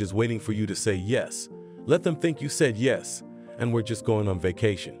village is waiting for you to say yes. Let them think you said yes, and we're just going on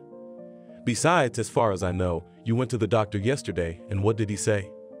vacation. Besides, as far as I know, you went to the doctor yesterday, and what did he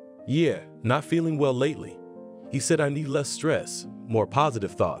say?" "Yeah, not feeling well lately. He said I need less stress, more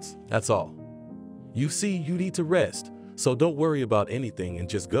positive thoughts, that's all. You see, you need to rest, so don't worry about anything and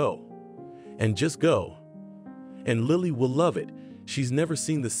just go. And just go. And Lily will love it. She's never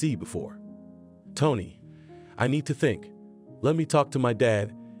seen the sea before." "Tony, I need to think. Let me talk to my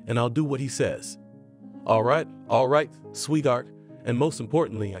dad, and I'll do what he says." All right, sweetheart. And most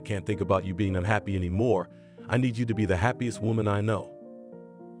importantly, I can't think about you being unhappy anymore. I need you to be the happiest woman I know."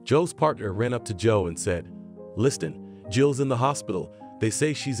 Joe's partner ran up to Joe and said, "Listen, Jill's in the hospital. They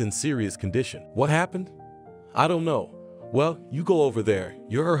say she's in serious condition." "What happened?" "I don't know." "Well, you go over there.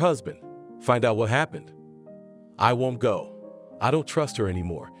 You're her husband. Find out what happened." "I won't go. I don't trust her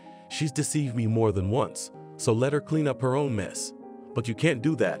anymore. She's deceived me more than once, so let her clean up her own mess." "But you can't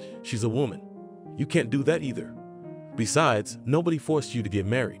do that. She's a woman." "You can't do that either. Besides, nobody forced you to get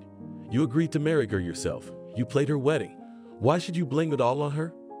married. You agreed to marry her yourself. You played her wedding. Why should you blame it all on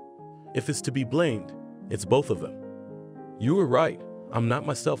her? If it's to be blamed, it's both of them." "You were right. I'm not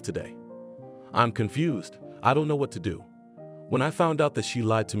myself today. I'm confused. I don't know what to do. When I found out that she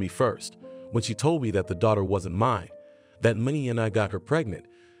lied to me first, when she told me that the daughter wasn't mine, that Minnie and I got her pregnant,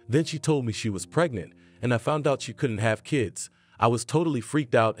 then she told me she was pregnant, and I found out she couldn't have kids, I was totally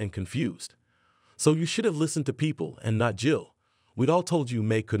freaked out and confused. So you should have listened to people and not Jill. We'd all told you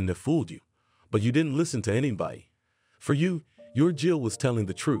May couldn't have fooled you, but you didn't listen to anybody. For you, Your Jill was telling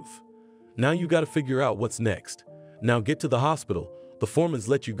the truth. Now you gotta figure out what's next. Now get to the hospital. The foreman's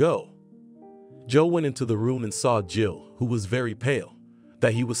let you go. Joe went into the room and saw Jill, who was very pale,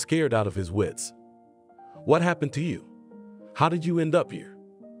 that he was scared out of his wits. What happened to you? How did you end up here?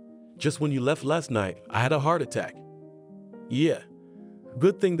 Just when you left last night, I had a heart attack. Yeah.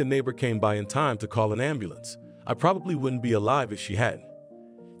 Good thing the neighbor came by in time to call an ambulance. I probably wouldn't be alive if she hadn't.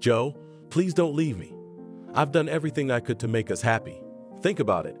 Joe, please don't leave me. I've done everything I could to make us happy. Think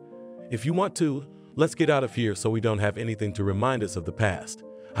about it. If you want to, let's get out of here so we don't have anything to remind us of the past.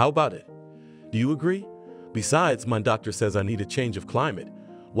 How about it? Do you agree? Besides, my doctor says I need a change of climate.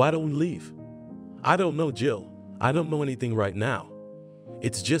 Why don't we leave? I don't know, Jill. I don't know anything right now.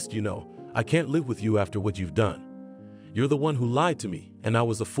 It's just, I can't live with you after what you've done. You're the one who lied to me, and I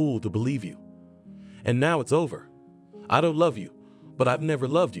was a fool to believe you. And now it's over. I don't love you, but I've never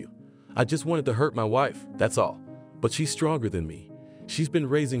loved you. I just wanted to hurt my wife, that's all. But she's stronger than me. She's been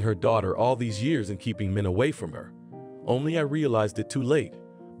raising her daughter all these years and keeping men away from her. Only I realized it too late,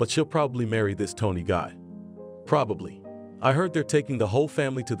 but she'll probably marry this Tony guy. Probably. I heard they're taking the whole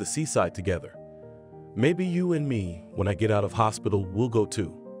family to the seaside together. Maybe you and me, when I get out of hospital, will go too.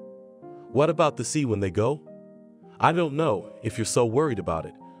 What about the sea when they go? I don't know if you're so worried about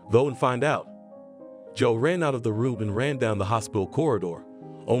it. Go and find out. Joe ran out of the room and ran down the hospital corridor.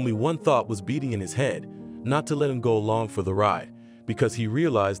 Only one thought was beating in his head, not to let him go along for the ride, because he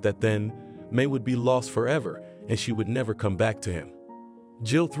realized that then May would be lost forever and she would never come back to him.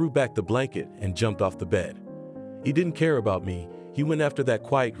 Jill threw back the blanket and jumped off the bed. He didn't care about me. He went after that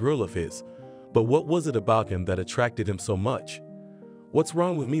quiet girl of his. But what was it about him that attracted him so much? What's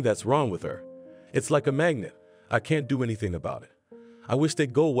wrong with me that's wrong with her? It's like a magnet. I can't do anything about it. I wish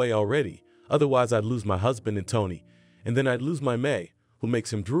they'd go away already. Otherwise, I'd lose my husband and Tony, and then I'd lose my May, who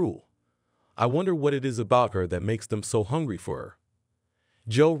makes him drool. I wonder what it is about her that makes them so hungry for her.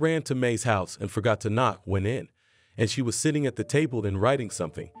 Joe ran to May's house and forgot to knock, went in, and she was sitting at the table and writing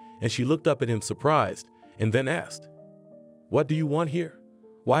something, and she looked up at him surprised, and then asked, "What do you want here?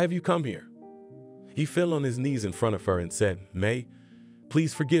 Why have you come here?" He fell on his knees in front of her and said, "May,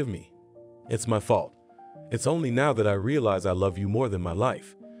 please forgive me. It's my fault. It's only now that I realize I love you more than my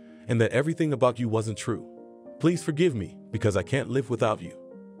life, and that everything about you wasn't true. Please forgive me, because I can't live without you.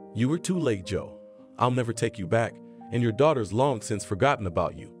 You were too late, Joe. I'll never take you back, and your daughter's long since forgotten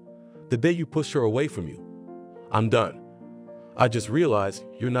about you. The day you pushed her away from you. I'm done. I just realized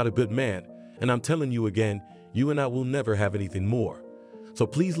you're not a good man, and I'm telling you again, you and I will never have anything more. So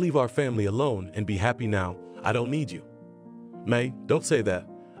please leave our family alone and be happy now. I don't need you." "May, don't say that.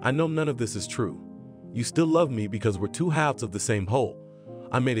 I know none of this is true. You still love me because we're two halves of the same whole.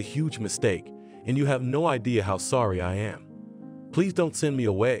 I made a huge mistake, and you have no idea how sorry I am. Please don't send me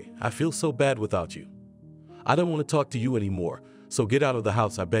away. I feel so bad without you. I don't want to talk to you anymore, so get out of the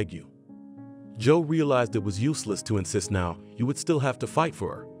house, I beg you." Joe realized it was useless to insist now. He would still have to fight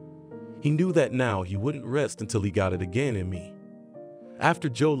for her. He knew that now he wouldn't rest until he got it again in me. After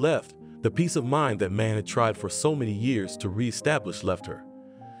Joe left, the peace of mind that man had tried for so many years to reestablish left her.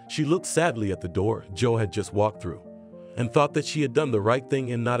 She looked sadly at the door Joe had just walked through, and thought that she had done the right thing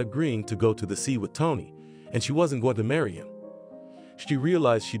in not agreeing to go to the sea with Tony, and she wasn't going to marry him. She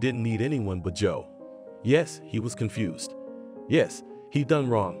realized she didn't need anyone but Joe. Yes, he was confused. Yes, he'd done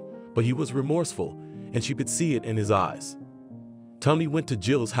wrong, but he was remorseful, and she could see it in his eyes. Tony went to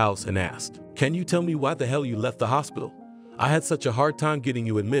Jill's house and asked, "Can you tell me why the hell you left the hospital? I had such a hard time getting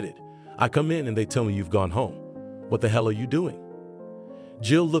you admitted. I come in and they tell me you've gone home. What the hell are you doing?"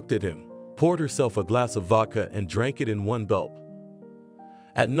 Jill looked at him, poured herself a glass of vodka and drank it in one gulp.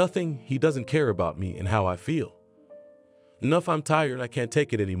 "At nothing, he doesn't care about me and how I feel. Enough, I'm tired, I can't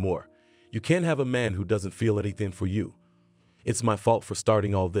take it anymore. You can't have a man who doesn't feel anything for you. It's my fault for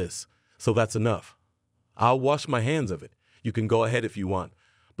starting all this, so that's enough. I'll wash my hands of it. You can go ahead if you want,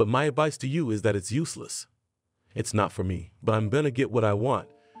 but my advice to you is that it's useless. It's not for me, but I'm gonna get what I want,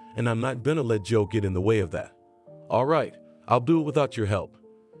 and I'm not gonna let Joe get in the way of that. All right, I'll do it without your help."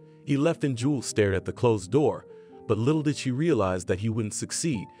 He left and Jules stared at the closed door, but little did she realize that he wouldn't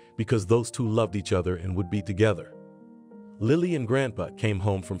succeed because those two loved each other and would be together. Lily and Grandpa came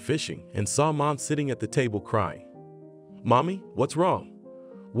home from fishing and saw Mom sitting at the table crying. "Mommy, what's wrong?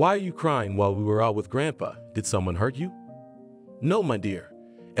 Why are you crying while we were out with Grandpa? Did someone hurt you?" "No, my dear.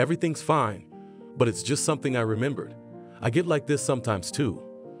 Everything's fine, but it's just something I remembered. I get like this sometimes too.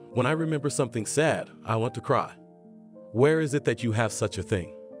 When I remember something sad, I want to cry." "Where is it that you have such a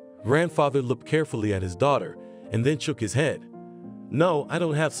thing?" Grandfather looked carefully at his daughter and then shook his head. "No, I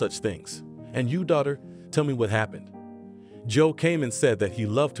don't have such things. And you, daughter, tell me what happened." Joe came and said that he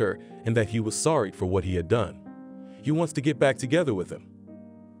loved her and that he was sorry for what he had done. He wants to get back together with him.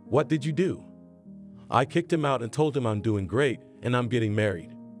 What did you do? I kicked him out and told him I'm doing great and I'm getting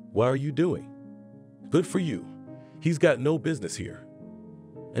married. What are you doing? Good for you. He's got no business here.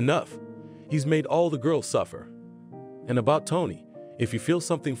 Enough. He's made all the girls suffer. And about Tony, if you feel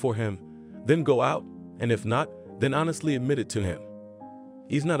something for him, then go out, and if not, then honestly admit it to him.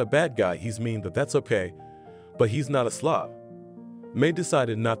 He's not a bad guy, he's mean, but that's okay, but he's not a slob. May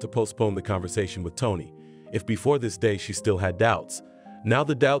decided not to postpone the conversation with Tony, if before this day she still had doubts. Now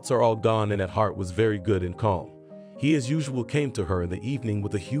the doubts are all gone and at heart was very good and calm. He as usual came to her in the evening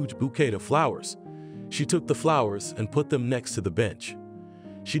with a huge bouquet of flowers. She took the flowers and put them next to the bench.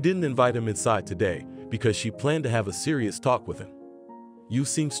 She didn't invite him inside today because she planned to have a serious talk with him. You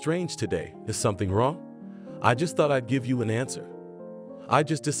seem strange today. Is something wrong? I just thought I'd give you an answer. I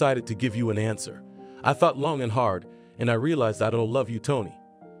just decided to give you an answer. I thought long and hard, and I realized I don't love you, Tony.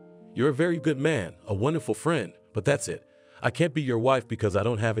 You're a very good man, a wonderful friend, but that's it. I can't be your wife because I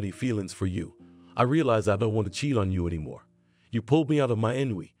don't have any feelings for you. I realize I don't want to cheat on you anymore. You pulled me out of my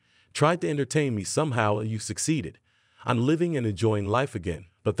ennui, tried to entertain me somehow, and you succeeded. I'm living and enjoying life again,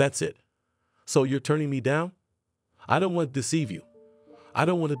 but that's it. So you're turning me down? I don't want to deceive you. I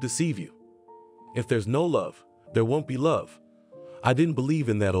don't want to deceive you. If there's no love, there won't be love. I didn't believe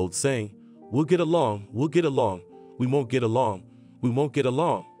in that old saying, we'll get along, we won't get along, we won't get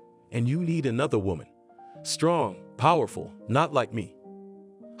along. And you need another woman. Strong, powerful, not like me.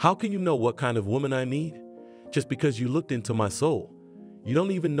 How can you know what kind of woman I need? Just because you looked into my soul. You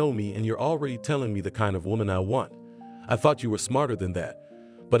don't even know me and you're already telling me the kind of woman I want. I thought you were smarter than that.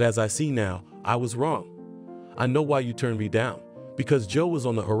 But as I see now, I was wrong. I know why you turned me down. Because Joe was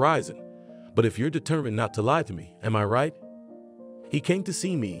on the horizon. But if you're determined not to lie to me, am I right? He came to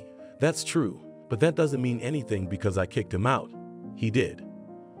see me, that's true, but that doesn't mean anything because I kicked him out. He did.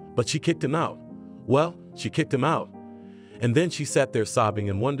 But she kicked him out. Well, she kicked him out. And then she sat there sobbing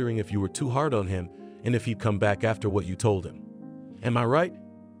and wondering if you were too hard on him and if he'd come back after what you told him. Am I right?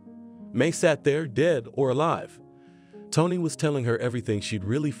 May sat there, dead or alive. Tony was telling her everything she'd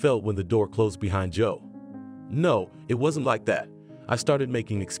really felt when the door closed behind Joe. No, it wasn't like that. I started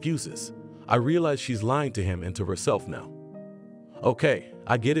making excuses. I realized she's lying to him and to herself now. Okay,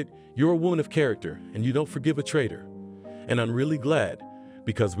 I get it. You're a woman of character and you don't forgive a traitor. And I'm really glad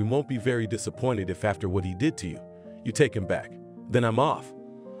because we won't be very disappointed if after what he did to you, you take him back. Then I'm off.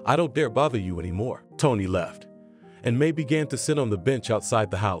 I don't dare bother you anymore. Tony left. And May began to sit on the bench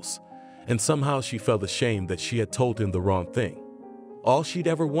outside the house. And somehow she felt ashamed that she had told him the wrong thing. All she'd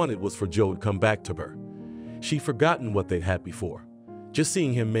ever wanted was for Joe to come back to her. She'd forgotten what they'd had before. Just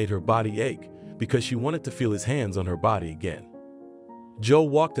seeing him made her body ache because she wanted to feel his hands on her body again. Joe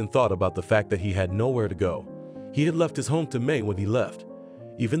walked and thought about the fact that he had nowhere to go. He had left his home to May when he left,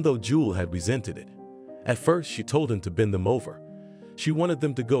 even though Jewel had resented it. At first, she told him to bend them over. She wanted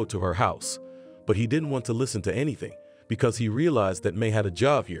them to go to her house, but he didn't want to listen to anything because he realized that May had a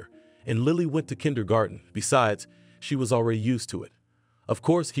job here and Lily went to kindergarten. Besides, she was already used to it. Of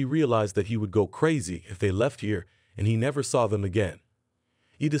course, he realized that he would go crazy if they left here and he never saw them again.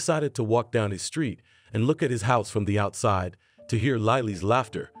 He decided to walk down his street and look at his house from the outside to hear Lily's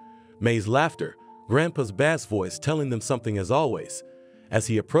laughter, May's laughter, Grandpa's bass voice telling them something as always. As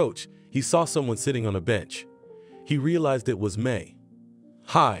he approached, he saw someone sitting on a bench. He realized it was May.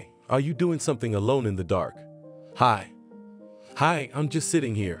 Hi, are you doing something alone in the dark? Hi. Hi, I'm just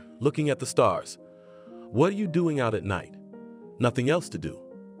sitting here, looking at the stars. What are you doing out at night? Nothing else to do.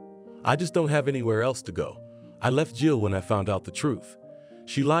 I just don't have anywhere else to go. I left Jill when I found out the truth.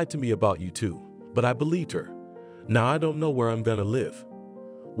 She lied to me about you too, but I believed her. Now I don't know where I'm gonna live.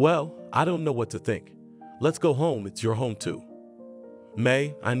 Well, I don't know what to think. Let's go home, it's your home too.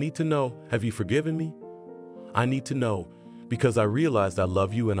 May, I need to know, have you forgiven me? I need to know, because I realized I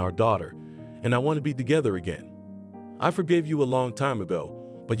love you and our daughter, and I want to be together again. I forgave you a long time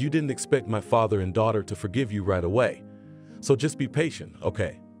ago, but you didn't expect my father and daughter to forgive you right away. So just be patient,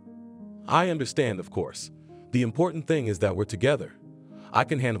 okay? I understand, of course. The important thing is that we're together. I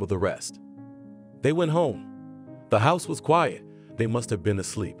can handle the rest. They went home. The house was quiet. They must have been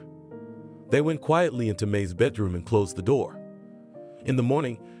asleep. They went quietly into May's bedroom and closed the door. In the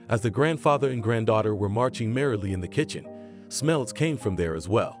morning, as the grandfather and granddaughter were marching merrily in the kitchen, smells came from there as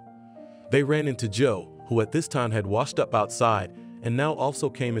well. They ran into Joe, who at this time had washed up outside and now also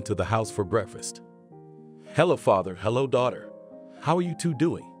came into the house for breakfast. Hello, father. Hello, daughter. How are you two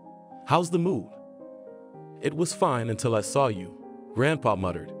doing? How's the mood? It was fine until I saw you, Grandpa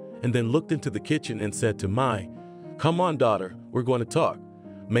muttered, and then looked into the kitchen and said to Mai, "Come on, daughter, we're going to talk."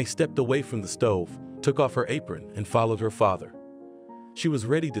 May stepped away from the stove, took off her apron, and followed her father. She was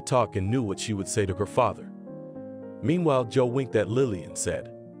ready to talk and knew what she would say to her father. Meanwhile, Joe winked at Lily and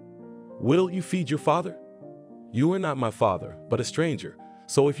said, "Will you feed your father? You are not my father, but a stranger,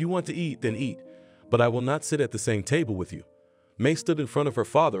 so if you want to eat, then eat, but I will not sit at the same table with you." May stood in front of her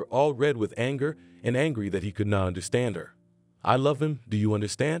father, all red with anger and angry that he could not understand her. "I love him, do you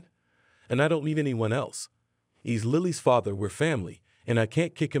understand? And I don't need anyone else. He's Lily's father, we're family, and I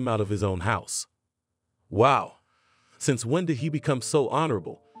can't kick him out of his own house." "Wow, since when did he become so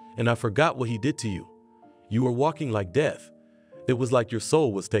honorable? And I forgot what he did to you. You were walking like death. It was like your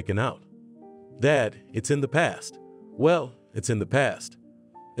soul was taken out." "Dad, it's in the past." "Well, it's in the past.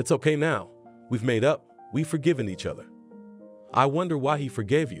 It's okay now. We've made up. We've forgiven each other." "I wonder why he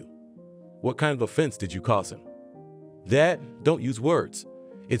forgave you. What kind of offense did you cause him?" "Dad, don't use words.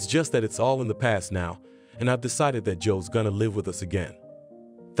 It's just that it's all in the past now, and I've decided that Joe's gonna live with us again."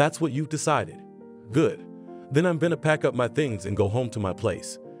 "That's what you've decided? Good. Then I'm gonna pack up my things and go home to my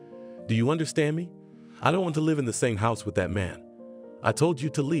place. Do you understand me? I don't want to live in the same house with that man. I told you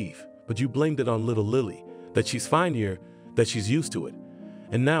to leave, but you blamed it on little Lily, that she's fine here, that she's used to it.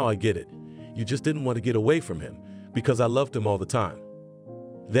 And now I get it. You just didn't want to get away from him, because I loved him all the time."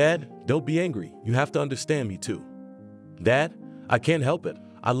 "Dad, don't be angry. You have to understand me too." "Dad, I can't help it.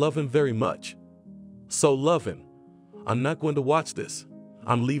 I love him very much." "So love him. I'm not going to watch this.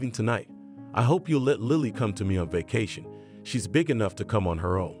 I'm leaving tonight. I hope you'll let Lily come to me on vacation. She's big enough to come on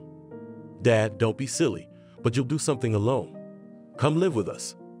her own." "Dad, don't be silly, but you'll do something alone. Come live with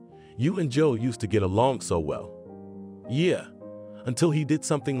us. You and Joe used to get along so well." "Yeah, until he did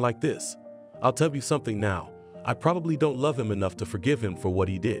something like this. I'll tell you something now. I probably don't love him enough to forgive him for what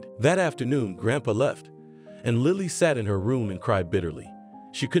he did." That afternoon, Grandpa left, and Lily sat in her room and cried bitterly.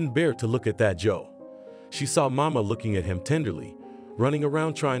 She couldn't bear to look at that Joe. She saw Mama looking at him tenderly, running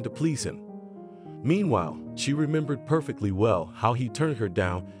around trying to please him. Meanwhile, she remembered perfectly well how he turned her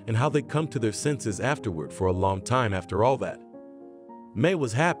down and how they'd come to their senses afterward for a long time after all that. May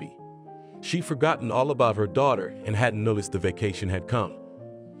was happy. She'd forgotten all about her daughter and hadn't noticed the vacation had come.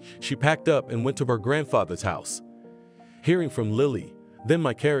 She packed up and went to her grandfather's house. Hearing from Lily, "Then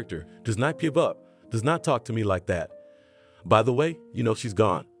my character does not give up, does not talk to me like that. By the way, you know she's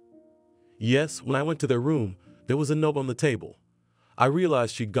gone." "Yes, when I went to their room, there was a note on the table. I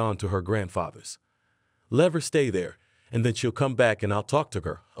realized she'd gone to her grandfather's. Let her stay there, and then she'll come back and I'll talk to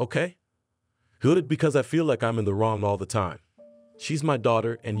her, okay?" "Good, because I feel like I'm in the wrong all the time. She's my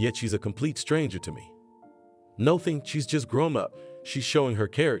daughter, and yet she's a complete stranger to me." "Nothing, she's just grown up. She's showing her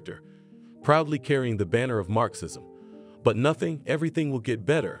character, proudly carrying the banner of Marxism. But nothing, everything will get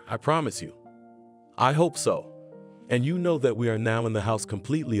better, I promise you." "I hope so. And you know that we are now in the house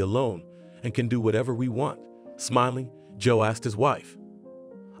completely alone and can do whatever we want." Smiling, Joe asked his wife.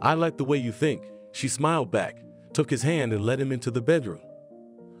 "I like the way you think." She smiled back, took his hand and led him into the bedroom.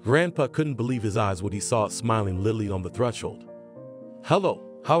 Grandpa couldn't believe his eyes when he saw a smiling Lily on the threshold. "Hello,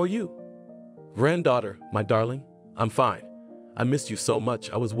 how are you?" "Granddaughter, my darling, I'm fine. I missed you so much,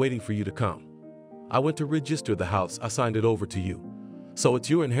 I was waiting for you to come. I went to register the house, I signed it over to you. So it's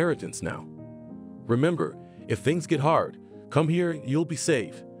your inheritance now. Remember, if things get hard, come here, you'll be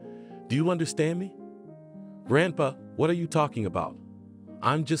safe. Do you understand me?" "Grandpa, what are you talking about?"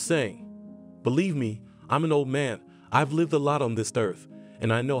 "I'm just saying. Believe me, I'm an old man. I've lived a lot on this earth,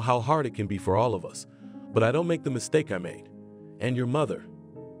 and I know how hard it can be for all of us. But I don't make the mistake I made. And your mother.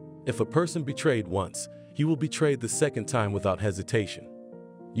 If a person betrayed once, he will betray the second time without hesitation."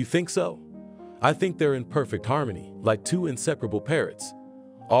 "You think so?" "I think they're in perfect harmony, like two inseparable parrots.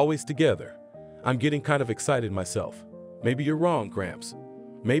 Always together. I'm getting kind of excited myself. Maybe you're wrong, Gramps.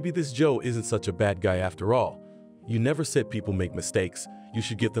 Maybe this Joe isn't such a bad guy after all. You never said people make mistakes. You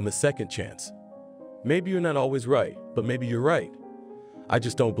should give them a second chance. Maybe you're not always right, but maybe you're right. I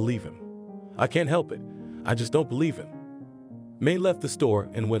just don't believe him. I can't help it. I just don't believe him." May left the store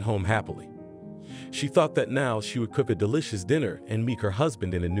and went home happily. She thought that now she would cook a delicious dinner and meet her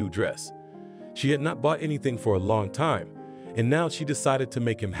husband in a new dress. She had not bought anything for a long time, and now she decided to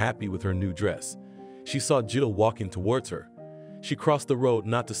make him happy with her new dress. She saw Jill walking towards her. She crossed the road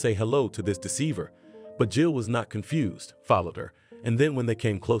not to say hello to this deceiver, but Jill was not confused, followed her, and then when they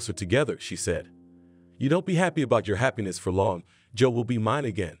came closer together, she said, "You don't be happy about your happiness for long. Joe will be mine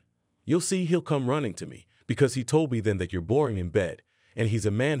again. You'll see he'll come running to me, because he told me then that you're boring in bed, and he's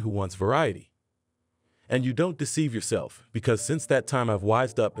a man who wants variety. And you don't deceive yourself, because since that time I've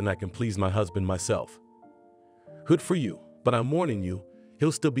wised up and I can please my husband myself. Good for you, but I'm warning you,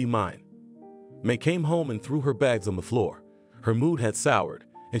 he'll still be mine." May came home and threw her bags on the floor. Her mood had soured,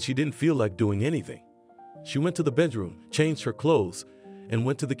 and she didn't feel like doing anything. She went to the bedroom, changed her clothes, and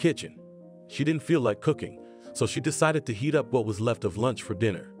went to the kitchen. She didn't feel like cooking, so she decided to heat up what was left of lunch for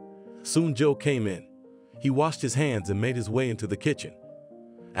dinner. Soon Joe came in. He washed his hands and made his way into the kitchen.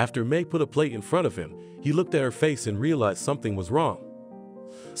 After May put a plate in front of him, he looked at her face and realized something was wrong.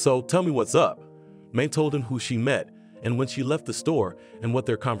 "So tell me what's up." May told him who she met and when she left the store and what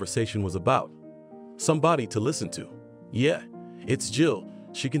their conversation was about. "Somebody to listen to." "Yeah, it's Jill.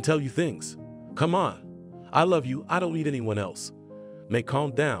 She can tell you things. Come on. I love you. I don't need anyone else." May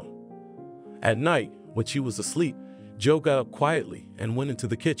calmed down. At night, when she was asleep, Joe got up quietly and went into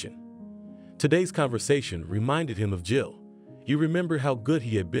the kitchen. Today's conversation reminded him of Jill. He remembered how good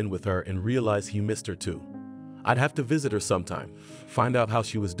he had been with her and realized he missed her too. I'd have to visit her sometime, find out how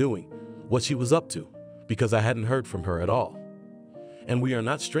she was doing, what she was up to, because I hadn't heard from her at all. And we are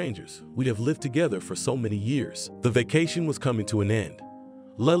not strangers. We'd have lived together for so many years. The vacation was coming to an end.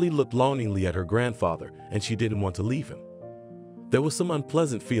 Lily looked longingly at her grandfather, and she didn't want to leave him. There was some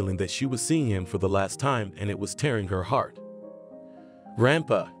unpleasant feeling that she was seeing him for the last time, and it was tearing her heart.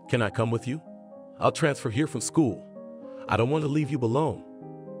 "Grandpa, can I come with you? I'll transfer here from school. I don't want to leave you alone."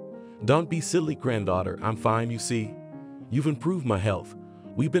 "Don't be silly, granddaughter. I'm fine, you see. You've improved my health.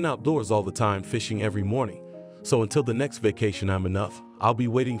 We've been outdoors all the time, fishing every morning. So until the next vacation I'm enough, I'll be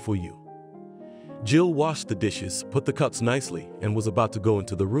waiting for you." Jill washed the dishes, put the cups nicely, and was about to go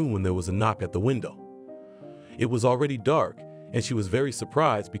into the room when there was a knock at the window. It was already dark, and she was very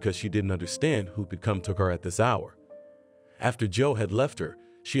surprised because she didn't understand who could come to her at this hour. After Joe had left her,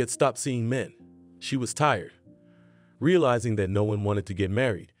 she had stopped seeing men. She was tired. Realizing that no one wanted to get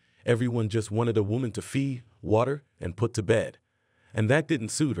married, everyone just wanted a woman to feed, water, and put to bed. And that didn't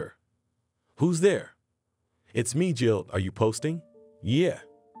suit her. "Who's there?" "It's me, Jill. Are you posting?" "Yeah."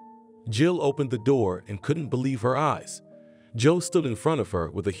 Jill opened the door and couldn't believe her eyes. Joe stood in front of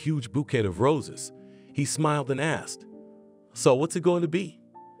her with a huge bouquet of roses. He smiled and asked, "So what's it going to be?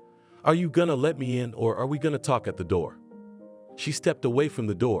 Are you gonna let me in, or are we gonna talk at the door?" She stepped away from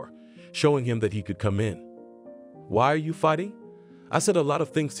the door, showing him that he could come in. "Why are you fighting? I said a lot of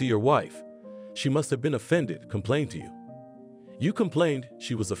things to your wife. She must have been offended, complained to you." "You complained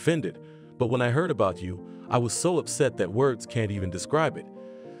she was offended, but when I heard about you, I was so upset that words can't even describe it.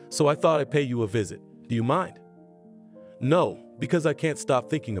 So I thought I'd pay you a visit. Do you mind?" "No, because I can't stop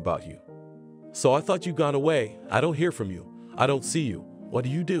thinking about you." "So I thought you'd gone away. I don't hear from you. I don't see you. What do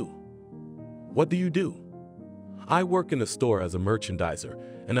you do?" "What do you do?" "I work in a store as a merchandiser,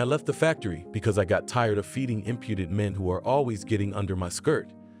 and I left the factory because I got tired of feeding impudent men who are always getting under my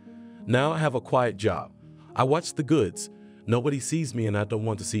skirt. Now I have a quiet job. I watch the goods. Nobody sees me, and I don't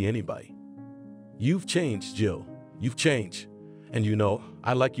want to see anybody." "You've changed, Jill. You've changed. And you know,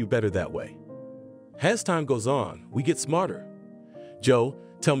 I like you better that way. As time goes on, we get smarter. Joe,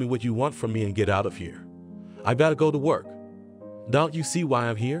 tell me what you want from me and get out of here. I gotta go to work. Don't you see why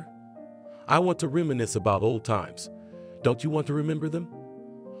I'm here? I want to reminisce about old times. Don't you want to remember them?"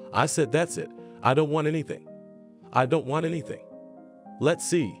 I said, "That's it. I don't want anything. I don't want anything. Let's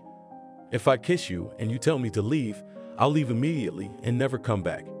see. If I kiss you and you tell me to leave, I'll leave immediately and never come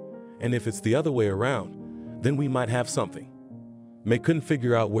back. And if it's the other way around, then we might have something." May couldn't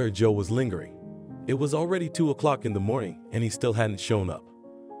figure out where Joe was lingering. It was already 2 o'clock in the morning and he still hadn't shown up.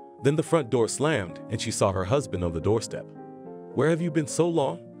 Then the front door slammed and she saw her husband on the doorstep. "Where have you been so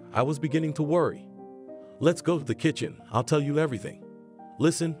long? I was beginning to worry." "Let's go to the kitchen. I'll tell you everything.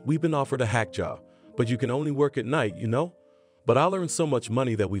 Listen, we've been offered a hack job, but you can only work at night, you know? But I'll earn so much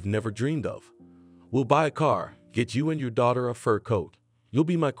money that we've never dreamed of. We'll buy a car, get you and your daughter a fur coat. You'll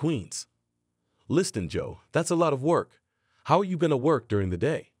be my queens." "Listen, Joe, that's a lot of work. How are you going to work during the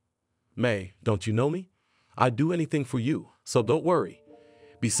day?" "May, don't you know me? I'd do anything for you, so don't worry.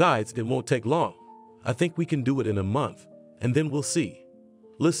 Besides, it won't take long. I think we can do it in a month, and then we'll see.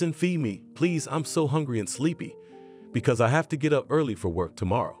 Listen, feed me, please. I'm so hungry and sleepy, because I have to get up early for work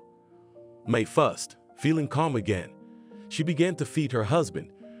tomorrow." May fussed, feeling calm again. She began to feed her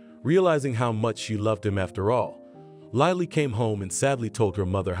husband, realizing how much she loved him after all. Lily came home and sadly told her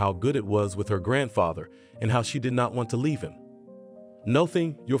mother how good it was with her grandfather and how she did not want to leave him.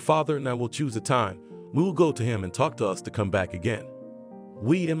 "Nothing, your father and I will choose a time. We will go to him and talk to us to come back again."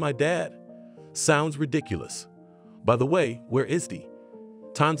 "We and my dad? Sounds ridiculous. By the way, where is he?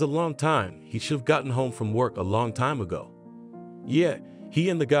 Time's a long time. He should have gotten home from work a long time ago." "Yeah, he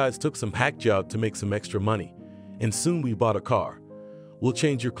and the guys took some hack job to make some extra money, and soon we bought a car. We'll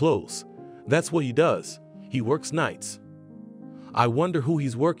change your clothes. That's what he does. He works nights. I wonder who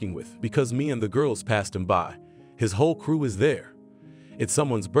he's working with, because me and the girls passed him by. His whole crew is there. It's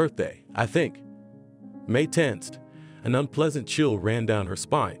someone's birthday, I think." May tensed. An unpleasant chill ran down her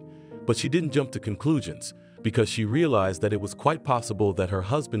spine, but she didn't jump to conclusions because she realized that it was quite possible that her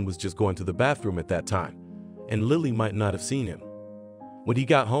husband was just going to the bathroom at that time, and Lily might not have seen him. When he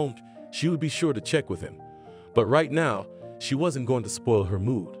got home, she would be sure to check with him, But right now, she wasn't going to spoil her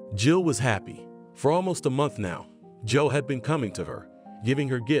mood. Jill was happy. For almost a month now, Joe had been coming to her, giving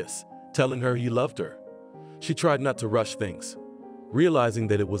her gifts, telling her he loved her. She tried not to rush things, realizing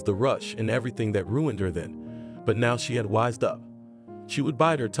that it was the rush and everything that ruined her then. But now she had wised up. She would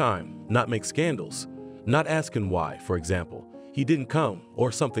bide her time, not make scandals, not asking why, for example, he didn't come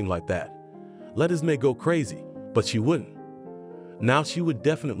or something like that. Let his May go crazy, but she wouldn't. Now she would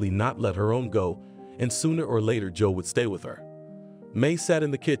definitely not let her own go, and sooner or later Joe would stay with her. May sat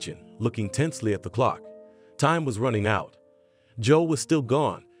in the kitchen, looking tensely at the clock. Time was running out. Joe was still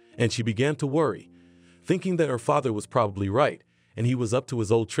gone, and she began to worry, thinking that her father was probably right, and he was up to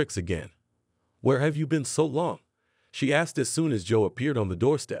his old tricks again. "Where have you been so long?" she asked as soon as Joe appeared on the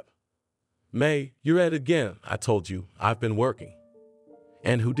doorstep. "May, you're at it again. I told you, I've been working."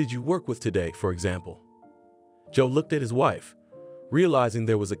 "And who did you work with today, for example?" Joe looked at his wife, realizing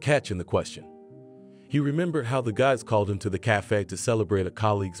there was a catch in the question. He remembered how the guys called him to the cafe to celebrate a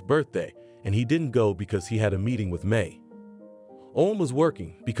colleague's birthday, and he didn't go because he had a meeting with May. Owen was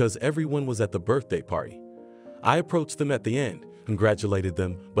working because everyone was at the birthday party. I approached them at the end, congratulated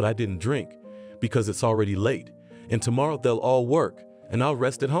them, but I didn't drink because it's already late, and tomorrow they'll all work, and I'll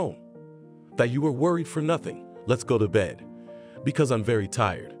rest at home. That you were worried for nothing. Let's go to bed. Because I'm very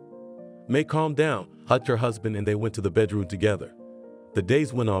tired. May calmed down, hugged her husband, and they went to the bedroom together. The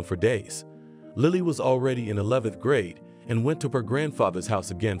days went on for days. Lily was already in 11th grade and went to her grandfather's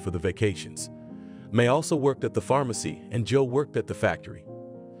house again for the vacations. May also worked at the pharmacy, and Joe worked at the factory.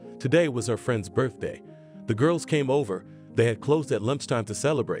 Today was her friend's birthday. The girls came over. They had closed at lunchtime to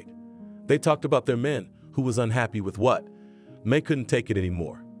celebrate. They talked about their men, who was unhappy with what? May couldn't take it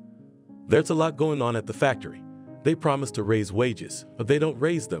anymore. There's a lot going on at the factory. They promised to raise wages, but they don't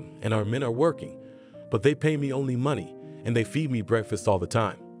raise them, and our men are working. But they pay me only money, and they feed me breakfast all the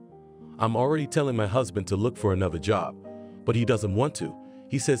time. I'm already telling my husband to look for another job, but he doesn't want to.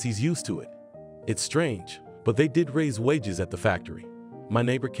 He says he's used to it. It's strange, but they did raise wages at the factory. My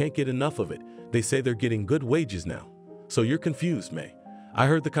neighbor can't get enough of it. They say they're getting good wages now. So you're confused, May. I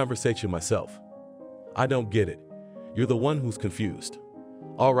heard the conversation myself. I don't get it. You're the one who's confused.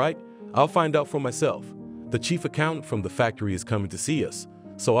 All right, I'll find out for myself. The chief accountant from the factory is coming to see us,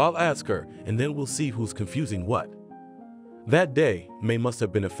 so I'll ask her, and then we'll see who's confusing what. That day, May must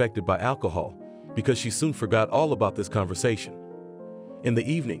have been affected by alcohol, because she soon forgot all about this conversation. In the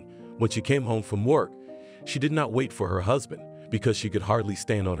evening, when she came home from work, she did not wait for her husband, because she could hardly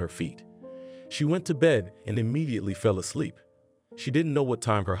stand on her feet. She went to bed and immediately fell asleep. She didn't know what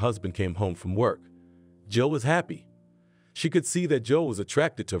time her husband came home from work. Joe was happy. She could see that Joe was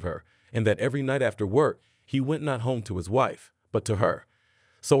attracted to her, and that every night after work, he went not home to his wife, but to her.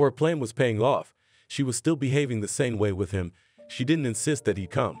 So her plan was paying off. She was still behaving the same way with him. She didn't insist that he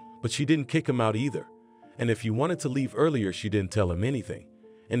come, but she didn't kick him out either. And if he wanted to leave earlier, she didn't tell him anything.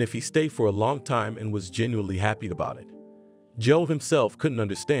 And if he stayed for a long time and was genuinely happy about it. Joe himself couldn't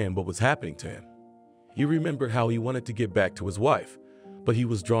understand what was happening to him. He remembered how he wanted to get back to his wife, but he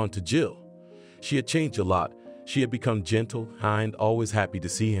was drawn to Jill. She had changed a lot. She had become gentle, kind, always happy to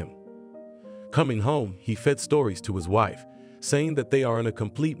see him. Coming home, he fed stories to his wife, saying that they are in a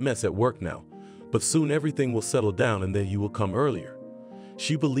complete mess at work now, but soon everything will settle down and then you will come earlier.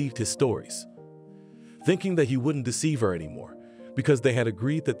 She believed his stories, thinking that he wouldn't deceive her anymore, because they had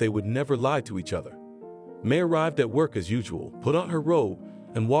agreed that they would never lie to each other. May arrived at work as usual, put on her robe,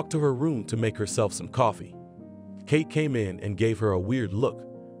 and walked to her room to make herself some coffee. Kate came in and gave her a weird look.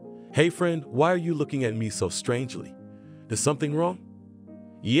 "Hey friend, why are you looking at me so strangely? Is something wrong?"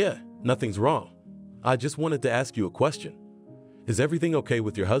 "Yeah, nothing's wrong. I just wanted to ask you a question. Is everything okay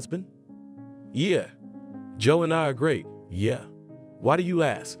with your husband?" "Yeah. Joe and I are great. Yeah. Why do you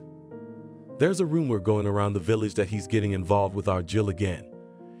ask?" "There's a rumor going around the village that he's getting involved with our Jill again,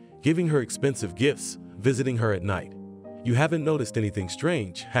 giving her expensive gifts, visiting her at night. You haven't noticed anything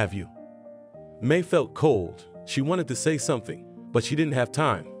strange, have you?" May felt cold. She wanted to say something, but she didn't have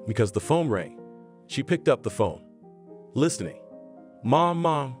time because the phone rang. She picked up the phone. Listening.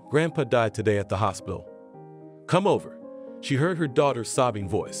 Mom, Grandpa died today at the hospital. Come over." She heard her daughter's sobbing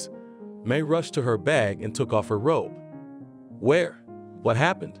voice. May rushed to her bag and took off her robe. "Where? What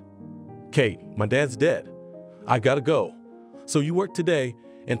happened?" "Kate, my dad's dead. I gotta go. So you work today,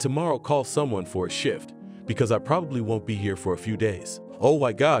 and tomorrow call someone for a shift, because I probably won't be here for a few days." "Oh,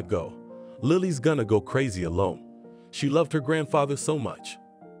 I gotta go. Lily's gonna go crazy alone. She loved her grandfather so much."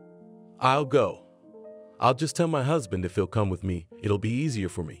 "I'll go. I'll just tell my husband if he'll come with me. It'll be easier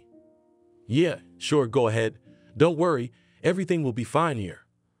for me." "Yeah, sure, go ahead. Don't worry, everything will be fine here."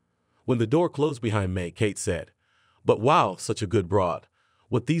 When the door closed behind May, Kate said, "But wow, such a good broad.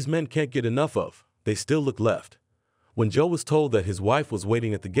 What these men can't get enough of. they still looked left. When Joe was told that his wife was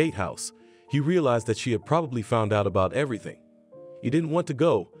waiting at the gatehouse, he realized that she had probably found out about everything. He didn't want to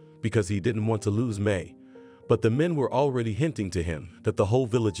go because he didn't want to lose May, but the men were already hinting to him that the whole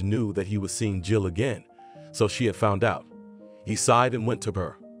village knew that he was seeing Jill again, so she had found out. He sighed and went to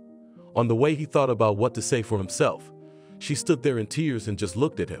her. On the way, he thought about what to say for himself. She stood there in tears and just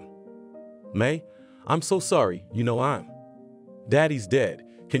looked at him. "May, I'm so sorry, Daddy's dead.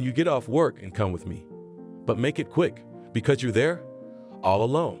 Can you get off work and come with me? But make it quick, because you're there, all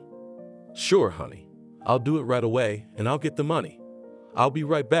alone." "Sure, honey. I'll do it right away, and I'll get the money. I'll be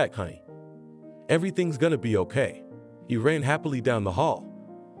right back, honey. Everything's gonna be okay." He ran happily down the hall.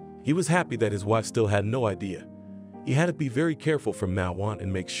 He was happy that his wife still had no idea. He had to be very careful from now on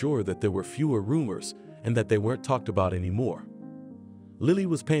and make sure that there were fewer rumors and that they weren't talked about anymore. Lily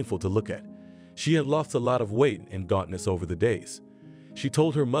was painful to look at. She had lost a lot of weight and gauntness over the days. She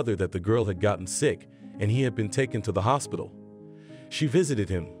told her mother that the girl had gotten sick and he had been taken to the hospital. She visited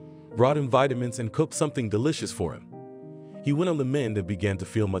him, brought him vitamins, and cooked something delicious for him. He went on the mend and began to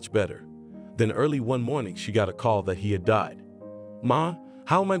feel much better. Then early one morning, she got a call that he had died. "Ma,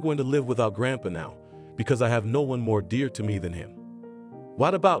 how am I going to live without Grandpa now? Because I have no one more dear to me than him."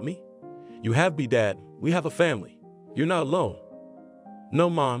 "What about me?" "You have me, Dad. We have a family. You're not alone." "No,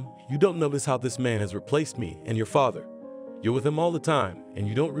 Mom, you don't notice how this man has replaced me and your father. You're with him all the time, and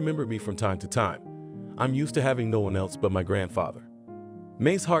you don't remember me from time to time. I'm used to having no one else but my grandfather."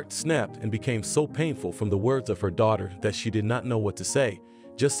 May's heart snapped and became so painful from the words of her daughter that she did not know what to say,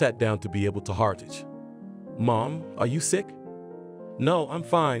 just sat down to be able to heartage. "Mom, are you sick?" "No, I'm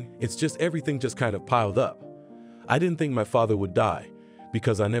fine. It's just everything just kind of piled up. I didn't think my father would die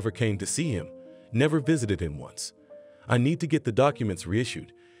because I never came to see him, never visited him once. I need to get the documents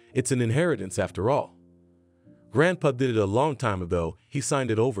reissued. It's an inheritance after all. Grandpa did it a long time ago. He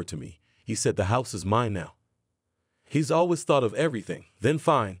signed it over to me. He said the house is mine now. He's always thought of everything. Then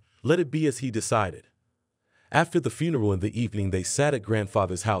fine, let it be as he decided." After the funeral in the evening, they sat at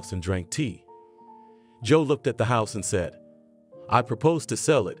grandfather's house and drank tea. Joe looked at the house and said, "I propose to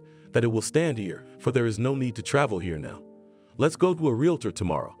sell it, that it will stand here, for there is no need to travel here now. Let's go to a realtor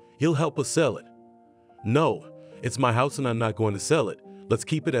tomorrow. He'll help us sell it." "No, it's my house and I'm not going to sell it. Let's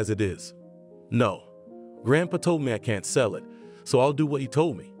keep it as it is." "No, Grandpa told me I can't sell it, so I'll do what he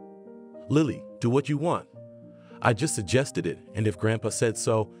told me." "Lily, do what you want. I just suggested it, and if Grandpa said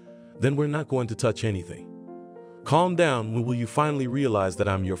so, then we're not going to touch anything. Calm down. When will you finally realize that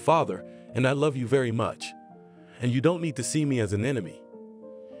I'm your father and I love you very much? And you don't need to see me as an enemy.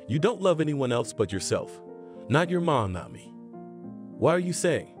 You don't love anyone else but yourself. Not your mom, not me." "What are you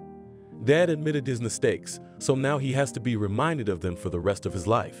saying?" "Dad admitted his mistakes, so now he has to be reminded of them for the rest of his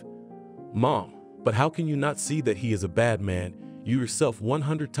life." "Mom, but how can you not see that he is a bad man? You yourself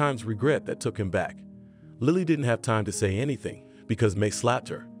 100 times regret that took him back." Lily didn't have time to say anything because May slapped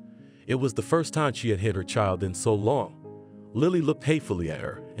her. It was the first time she had hit her child in so long. Lily looked hatefully at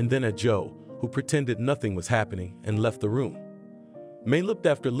her and then at Joe, who pretended nothing was happening and left the room. May looked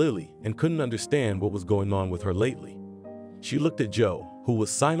after Lily and couldn't understand what was going on with her lately. She looked at Joe, who was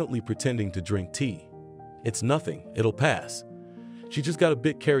silently pretending to drink tea. "It's nothing, it'll pass. She just got a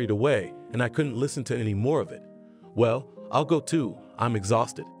bit carried away and I couldn't listen to any more of it. Well, I'll go too, I'm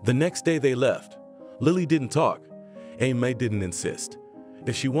exhausted." The next day they left. Lily didn't talk, and May didn't insist.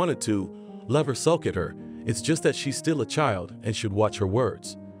 If she wanted to, let her sulk at her. It's just that she's still a child and should watch her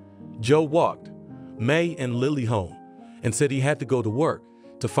words. Joe walked May and Lily home and said he had to go to work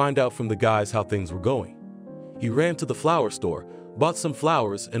to find out from the guys how things were going. He ran to the flower store, bought some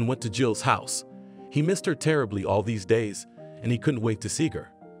flowers, and went to Jill's house. He missed her terribly all these days, and he couldn't wait to see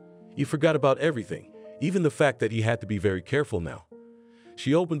her. He forgot about everything, even the fact that he had to be very careful now.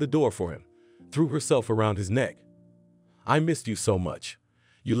 She opened the door for him, threw herself around his neck. "I missed you so much.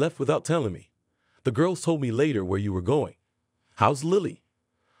 You left without telling me. The girls told me later where you were going. How's Lily?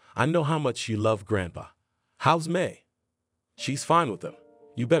 I know how much she loved Grandpa. How's May?" "She's fine with him.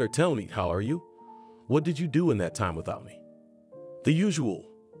 You better tell me, how are you? What did you do in that time without me?" "The usual.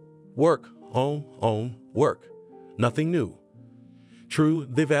 Work, home, work. Nothing new. True,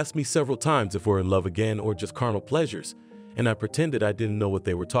 they've asked me several times if we're in love again or just carnal pleasures, and I pretended I didn't know what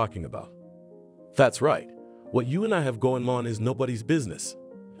they were talking about." "That's right. What you and I have going on is nobody's business.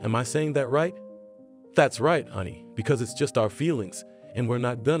 Am I saying that right?" "That's right, honey, because it's just our feelings, and we're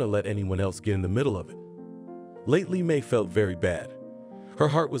not gonna let anyone else get in the middle of it." Lately, May felt very bad. Her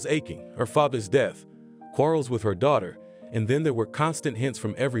heart was aching, her father's death, quarrels with her daughter, and then there were constant hints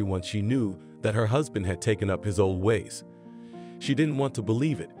from everyone she knew that her husband had taken up his old ways. She didn't want to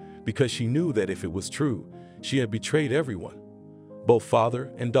believe it because she knew that if it was true, she had betrayed everyone, both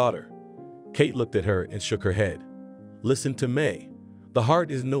father and daughter. Kate looked at her and shook her head. Listen to May. The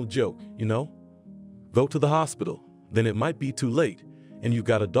heart is no joke, you know? Go to the hospital, then it might be too late, and you've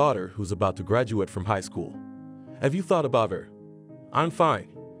got a daughter who's about to graduate from high school. Have you thought about her? I'm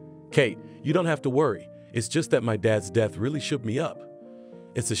fine. Kate, you don't have to worry. It's just that my dad's death really shook me up.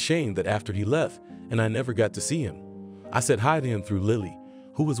 It's a shame that after he left, and I never got to see him. I said hi to him through Lily,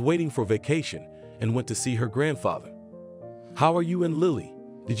 who was waiting for vacation, and went to see her grandfather. How are you and Lily?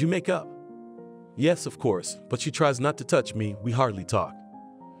 Did you make up? Yes, of course, but she tries not to touch me. We hardly talk.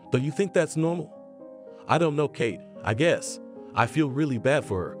 Do you think that's normal? I don't know, Kate. I guess. I feel really bad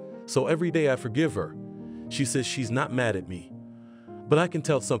for her, so every day I forgive her. She says she's not mad at me, but I can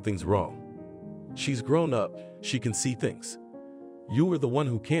tell something's wrong. She's grown up. She can see things. You were the one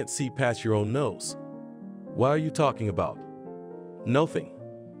who can't see past your own nose. What are you talking about? Nothing.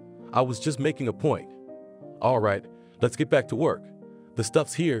 I was just making a point. All right, let's get back to work. The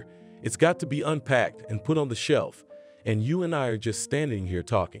stuff's here. It's got to be unpacked and put on the shelf, and you and I are just standing here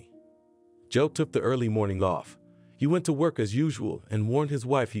talking. Joe took the early morning off. He went to work as usual and warned his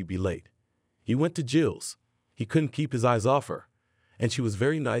wife he'd be late. He went to Jill's. He couldn't keep his eyes off her, and she was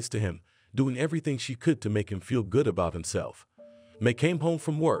very nice to him, doing everything she could to make him feel good about himself. May came home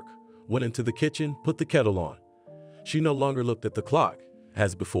from work, went into the kitchen, put the kettle on. She no longer looked at the clock,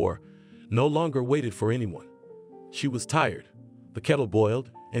 as before, no longer waited for anyone. She was tired. The kettle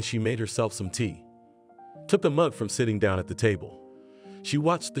boiled, and she made herself some tea. Took the mug from sitting down at the table. She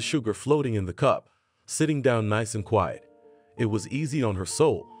watched the sugar floating in the cup, sitting down nice and quiet. It was easy on her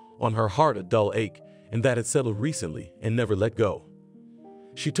soul, on her heart a dull ache, and that had settled recently and never let go.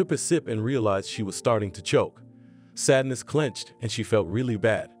 She took a sip and realized she was starting to choke. Sadness clenched, and she felt really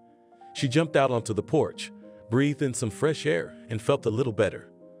bad. She jumped out onto the porch, breathed in some fresh air, and felt a little better.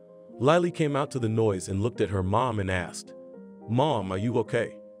 Lily came out to the noise and looked at her mom and asked, "Mom, are you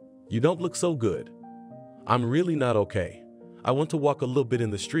okay? You don't look so good." "I'm really not okay. I want to walk a little bit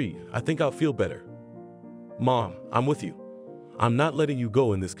in the street. I think I'll feel better." "Mom, I'm with you. I'm not letting you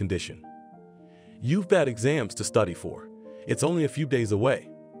go in this condition. You've got exams to study for. It's only a few days away."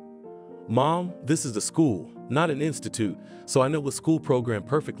 "Mom, this is a school, not an institute, so I know the school program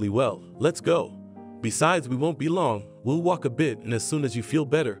perfectly well. Let's go. Besides, we won't be long. We'll walk a bit, and as soon as you feel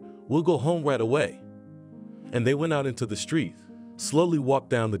better, we'll go home right away." And they went out into the street, slowly walked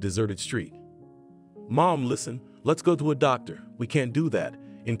down the deserted street. "Mom, listen, let's go to a doctor. We can't do that,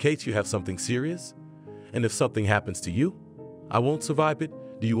 in case you have something serious. And if something happens to you, I won't survive it.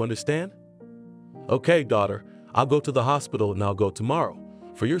 Do you understand?" "Okay, daughter, I'll go to the hospital and I'll go tomorrow.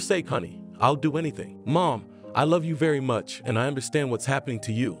 For your sake, honey, I'll do anything." "Mom, I love you very much and I understand what's happening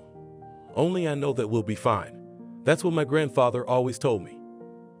to you. Only I know that we'll be fine. That's what my grandfather always told me.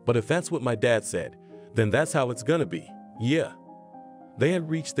 But if that's what my dad said, then that's how it's gonna be. Yeah." They had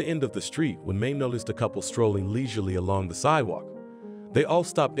reached the end of the street when May noticed a couple strolling leisurely along the sidewalk. They all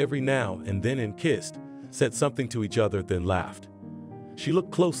stopped every now and then and kissed, said something to each other, then laughed. She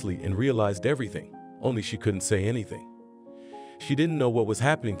looked closely and realized everything, only she couldn't say anything. She didn't know what was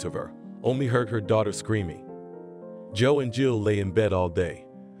happening to her, only heard her daughter screaming. Joe and Jill lay in bed all day.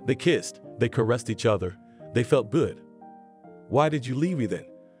 They kissed, they caressed each other, they felt good. "Why did you leave me then?"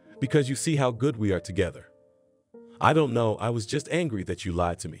 "Because you see how good we are together." "I don't know, I was just angry that you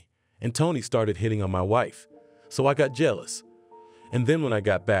lied to me, and Tony started hitting on my wife, so I got jealous. And then when I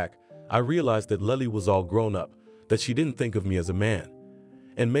got back, I realized that Lily was all grown up, that she didn't think of me as a man.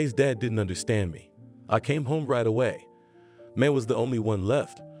 And May's dad didn't understand me. I came home right away. May was the only one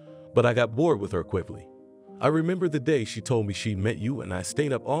left, but I got bored with her quickly. I remember the day she told me she'd met you and I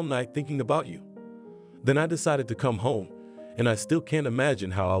stayed up all night thinking about you. Then I decided to come home, and I still can't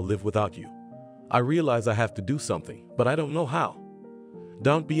imagine how I'll live without you. I realize I have to do something, but I don't know how.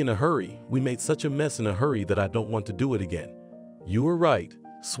 Don't be in a hurry. We made such a mess in a hurry that I don't want to do it again. You were right,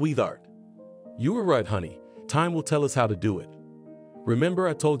 sweetheart. You were right, honey. Time will tell us how to do it. Remember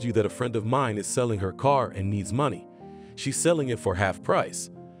I told you that a friend of mine is selling her car and needs money. She's selling it for half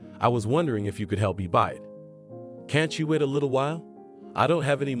price. I was wondering if you could help me buy it. Can't you wait a little while? I don't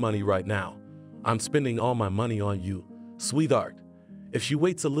have any money right now. I'm spending all my money on you, sweetheart. If she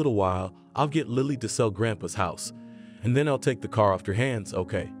waits a little while, I'll get Lily to sell Grandpa's house, and then I'll take the car off your hands,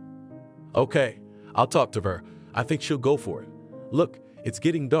 okay? Okay, I'll talk to her. I think she'll go for it. Look, it's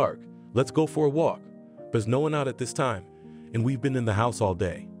getting dark. Let's go for a walk. There's no one out at this time, and we've been in the house all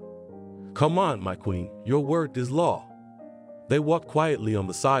day. Come on, my queen, your word is law. They walked quietly on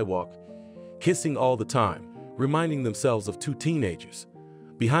the sidewalk, kissing all the time, reminding themselves of two teenagers.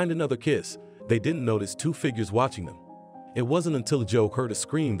 Behind another kiss, they didn't notice two figures watching them. It wasn't until Joe heard a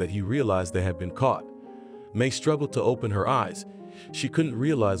scream that he realized they had been caught. May struggled to open her eyes. She couldn't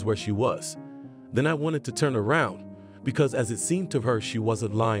realize where she was. Then I wanted to turn around, because as it seemed to her she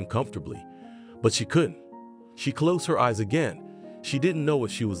wasn't lying comfortably. But she couldn't. She closed her eyes again. She didn't know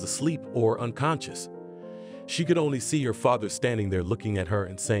if she was asleep or unconscious. She could only see her father standing there looking at her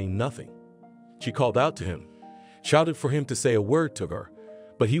and saying nothing. She called out to him, shouted for him to say a word to her,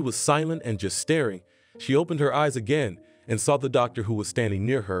 but he was silent and just staring. She opened her eyes again and saw the doctor, who was standing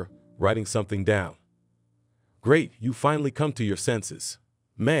near her, writing something down. "Great, you finally come to your senses.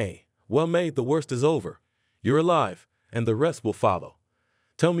 May, well May, the worst is over. You're alive, and the rest will follow.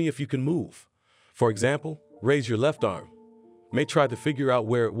 Tell me if you can move. For example, raise your left arm." May tried to figure out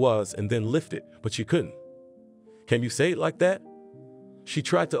where it was and then lift it, but she couldn't. "Can you say it like that?" She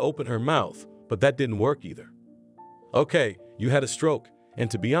tried to open her mouth, but that didn't work either. "Okay, you had a stroke, and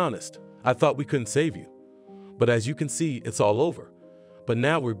to be honest, I thought we couldn't save you. But as you can see, it's all over. But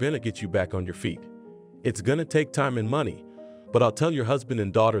now we're gonna get you back on your feet. It's gonna take time and money, but I'll tell your husband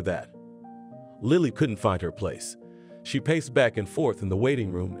and daughter that." Lily couldn't find her place. She paced back and forth in the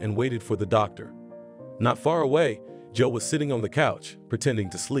waiting room and waited for the doctor. Not far away, Joe was sitting on the couch, pretending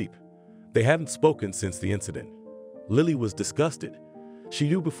to sleep. They hadn't spoken since the incident. Lily was disgusted. She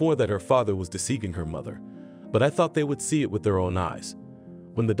knew before that her father was deceiving her mother, but I thought they would see it with their own eyes.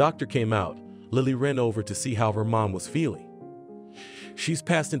 When the doctor came out, Lily ran over to see how her mom was feeling. She's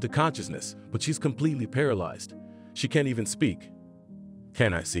passed into consciousness, but she's completely paralyzed. She can't even speak.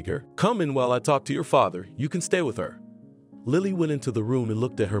 "Can I see her?" "Come in while I talk to your father. You can stay with her." Lily went into the room and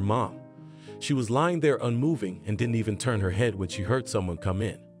looked at her mom. She was lying there unmoving and didn't even turn her head when she heard someone come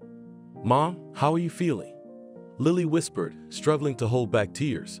in. "Mom, how are you feeling?" Lily whispered, struggling to hold back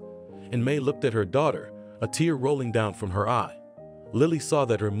tears. And May looked at her daughter, a tear rolling down from her eye. Lily saw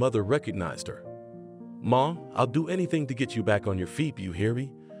that her mother recognized her. "Mom, I'll do anything to get you back on your feet, you hear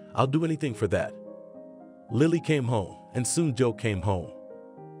me? I'll do anything for that." Lily came home, and soon Joe came home.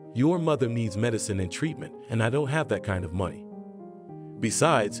 "Your mother needs medicine and treatment, and I don't have that kind of money.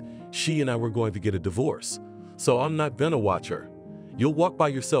 Besides, she and I were going to get a divorce, so I'm not gonna watch her. You'll walk by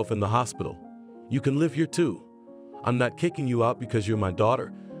yourself in the hospital. You can live here too. I'm not kicking you out because you're my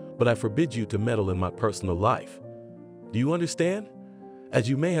daughter, but I forbid you to meddle in my personal life. Do you understand? As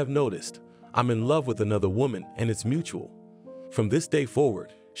you may have noticed, I'm in love with another woman, and it's mutual. From this day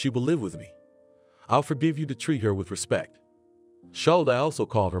forward, she will live with me. I'll forgive you to treat her with respect." Should I also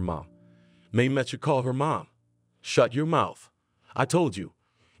called her mom. May met you call her mom. "Shut your mouth. I told you,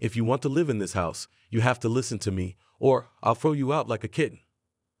 if you want to live in this house, you have to listen to me, or I'll throw you out like a kitten."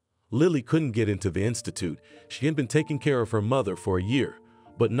 Lily couldn't get into the institute. She had been taking care of her mother for a year,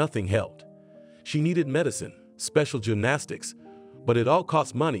 but nothing helped. She needed medicine, special gymnastics, but it all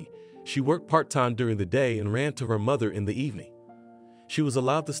cost money. She worked part-time during the day and ran to her mother in the evening. She was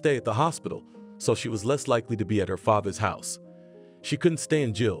allowed to stay at the hospital, so she was less likely to be at her father's house. She couldn't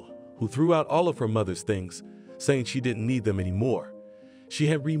stand Jill, who threw out all of her mother's things, saying she didn't need them anymore. She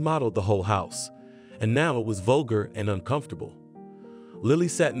had remodeled the whole house, and now it was vulgar and uncomfortable. Lily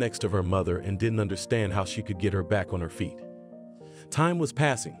sat next to her mother and didn't understand how she could get her back on her feet. Time was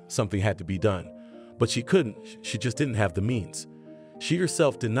passing, something had to be done, but she couldn't, she just didn't have the means. She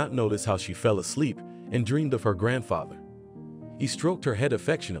herself did not notice how she fell asleep and dreamed of her grandfather. He stroked her head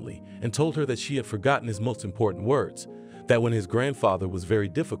affectionately and told her that she had forgotten his most important words, that when his grandfather was very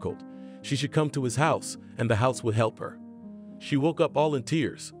difficult, she should come to his house and the house would help her. She woke up all in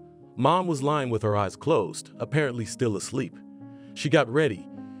tears. Mom was lying with her eyes closed, apparently still asleep. She got ready,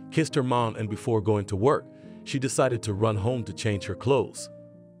 kissed her mom, and before going to work, she decided to run home to change her clothes.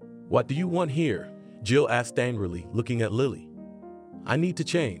 "What do you want here?" Jill asked angrily, looking at Lily. "I need to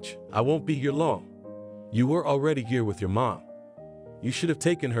change. I won't be here long. You were already here with your mom. You should have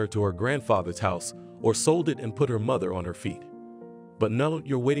taken her to her grandfather's house or sold it and put her mother on her feet. But no,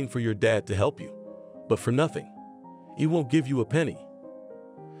 you're waiting for your dad to help you. But for nothing. He won't give you a penny.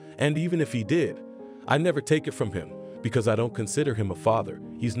 And even if he did, I never take it from him because I don't consider him a father.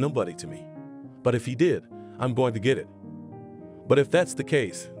 He's nobody to me. But if he did, I'm going to get it. But if that's the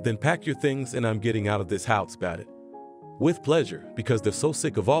case, then pack your things and I'm getting out of this house about it. With pleasure, because they're so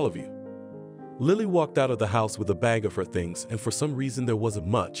sick of all of you." Lily walked out of the house with a bag of her things, and for some reason there wasn't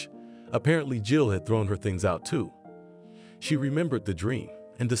much. Apparently Jill had thrown her things out too. She remembered the dream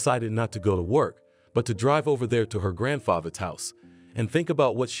and decided not to go to work, but to drive over there to her grandfather's house and think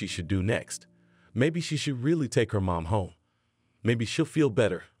about what she should do next. Maybe she should really take her mom home. Maybe she'll feel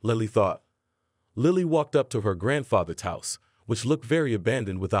better, Lily thought. Lily walked up to her grandfather's house, which looked very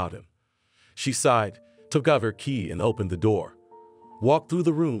abandoned without him. She sighed, took out her key and opened the door. Walked through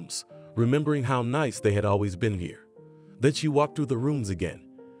the rooms, remembering how nice they had always been here. Then she walked through the rooms again.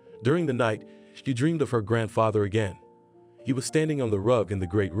 During the night, she dreamed of her grandfather again. He was standing on the rug in the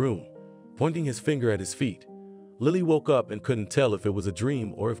great room, pointing his finger at his feet. Lily woke up and couldn't tell if it was a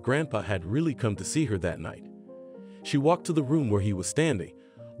dream or if Grandpa had really come to see her that night. She walked to the room where he was standing,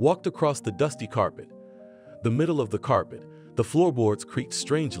 walked across the dusty carpet. The middle of the carpet, the floorboards creaked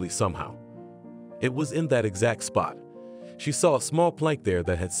strangely somehow. It was in that exact spot. She saw a small plank there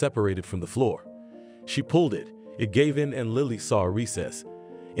that had separated from the floor. She pulled it. It gave in and Lily saw a recess.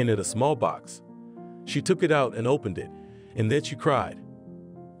 In it a small box. She took it out and opened it, and then she cried.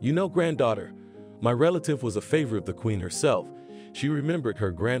 "You know, granddaughter, my relative was a favorite of the Queen herself." She remembered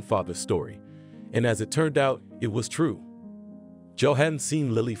her grandfather's story, and as it turned out, it was true. Joe hadn't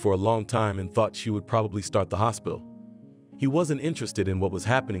seen Lily for a long time and thought she would probably start the hospital. He wasn't interested in what was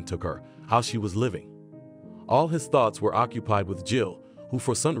happening to her, how she was living. All his thoughts were occupied with Jill, who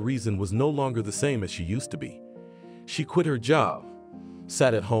for some reason was no longer the same as she used to be. She quit her job,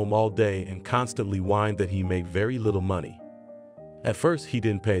 sat at home all day and constantly whined that he made very little money. At first he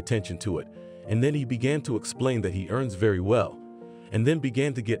didn't pay attention to it, and then he began to explain that he earns very well, and then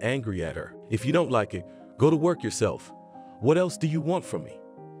began to get angry at her. "If you don't like it, go to work yourself. What else do you want from me?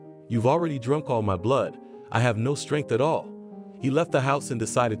 You've already drunk all my blood. I have no strength at all." He left the house and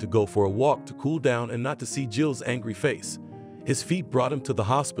decided to go for a walk to cool down and not to see Jill's angry face. His feet brought him to the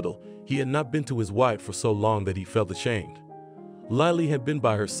hospital. He had not been to his wife for so long that he felt ashamed. Lily had been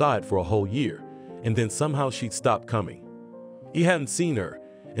by her side for a whole year, and then somehow she'd stopped coming. He hadn't seen her,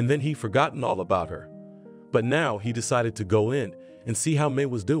 and then he'd forgotten all about her. But now he decided to go in and see how May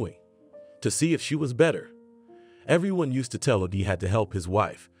was doing, to see if she was better. Everyone used to tell him he had to help his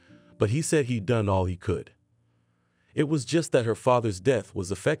wife, but he said he'd done all he could. It was just that her father's death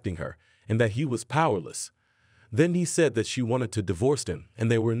was affecting her and that he was powerless. Then he said that she wanted to divorce him and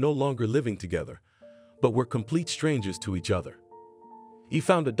they were no longer living together, but were complete strangers to each other. He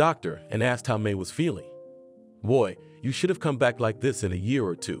found a doctor and asked how May was feeling. "Boy, you should have come back like this in a year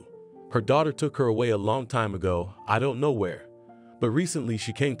or two. Her daughter took her away a long time ago, I don't know where. But recently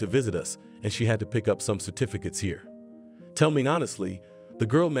she came to visit us and she had to pick up some certificates here. Tell me honestly, the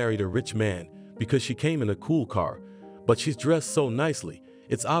girl married a rich man because she came in a cool car, but she's dressed so nicely,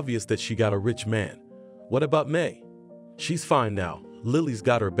 it's obvious that she got a rich man. What about May? She's fine now. Lily's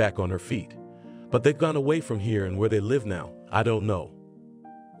got her back on her feet. But they've gone away from here, and where they live now, I don't know."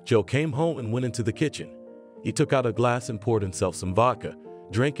 Joe came home and went into the kitchen. He took out a glass and poured himself some vodka,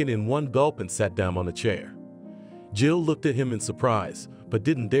 drank it in one gulp and sat down on a chair. Jill looked at him in surprise, but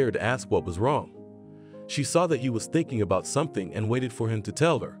didn't dare to ask what was wrong. She saw that he was thinking about something and waited for him to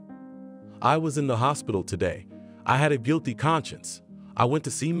tell her. "I was in the hospital today. I had a guilty conscience. I went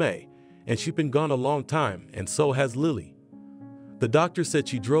to see May, and she's been gone a long time, and so has Lily. The doctor said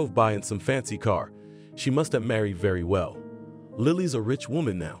she drove by in some fancy car. She must have married very well. Lily's a rich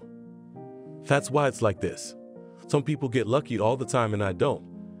woman now. That's why it's like this. Some people get lucky all the time and I don't.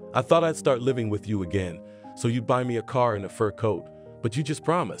 I thought I'd start living with you again, so you'd buy me a car and a fur coat, but you just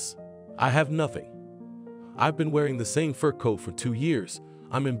promise. I have nothing. I've been wearing the same fur coat for 2 years.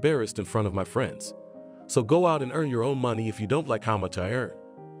 I'm embarrassed in front of my friends. So go out and earn your own money if you don't like how much I earn.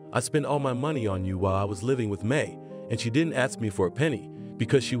 I spent all my money on you while I was living with May, and she didn't ask me for a penny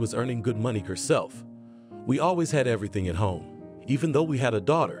because she was earning good money herself. We always had everything at home, even though we had a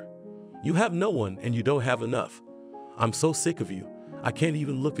daughter. You have no one and you don't have enough. I'm so sick of you, I can't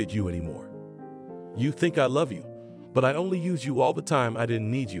even look at you anymore. You think I love you, but I only use you all the time. I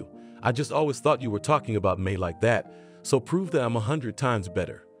didn't need you. I just always thought you were talking about May like that, so prove that I'm 100 times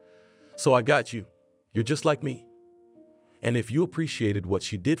better. So I got you. You're just like me. And if you appreciated what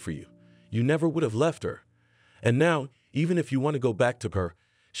she did for you, you never would have left her. And now, even if you want to go back to her,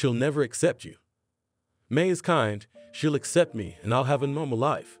 she'll never accept you. May is kind, she'll accept me and I'll have a normal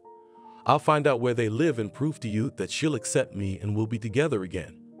life. I'll find out where they live and prove to you that she'll accept me and we'll be together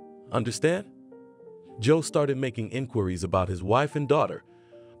again. Understand?" Joe started making inquiries about his wife and daughter,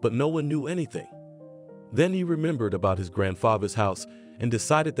 but no one knew anything. Then he remembered about his grandfather's house and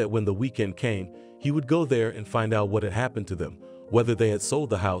decided that when the weekend came, he would go there and find out what had happened to them, whether they had sold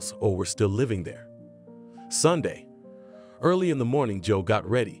the house or were still living there. Sunday. Early in the morning, Joe got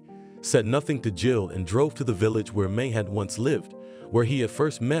ready, said nothing to Jill, and drove to the village where May had once lived, where he had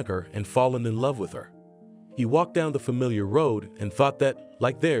first met her and fallen in love with her. He walked down the familiar road and thought that,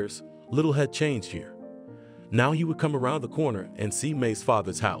 like theirs, little had changed here. Now he would come around the corner and see May's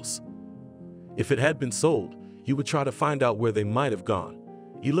father's house. If it had been sold, he would try to find out where they might have gone.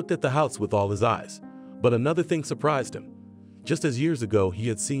 He looked at the house with all his eyes, but another thing surprised him. Just as years ago he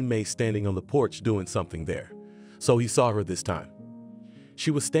had seen May standing on the porch doing something there, so he saw her this time.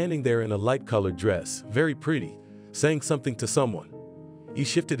 She was standing there in a light-colored dress, very pretty, saying something to someone. He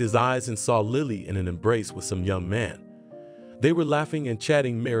shifted his eyes and saw Lily in an embrace with some young man. They were laughing and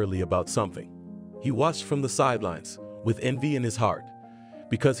chatting merrily about something. He watched from the sidelines, with envy in his heart,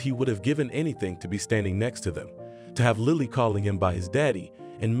 because he would have given anything to be standing next to them, to have Lily calling him by his daddy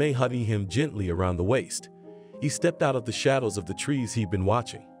and May hugging him gently around the waist. He stepped out of the shadows of the trees he'd been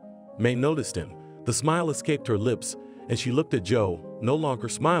watching. May noticed him. The smile escaped her lips, and she looked at Joe, no longer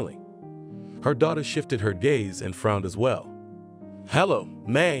smiling. Her daughter shifted her gaze and frowned as well. "Hello,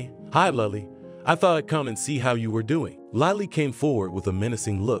 May. Hi, Lily. I thought I'd come and see how you were doing." Lily came forward with a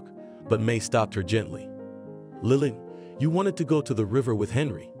menacing look, but May stopped her gently. "Lily, you wanted to go to the river with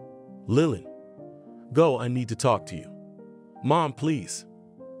Henry. Lily, go, I need to talk to you." "Mom, please.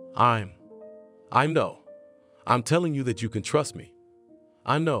 I know. I'm telling you that you can trust me.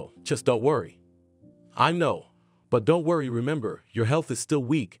 I know, just don't worry." "I know, but don't worry, remember, your health is still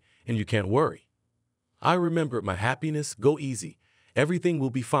weak and you can't worry." "I remember my happiness, go easy. Everything will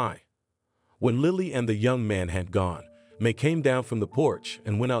be fine." When Lily and the young man had gone, May came down from the porch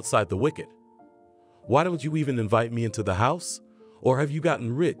and went outside the wicket. "Why don't you even invite me into the house? Or have you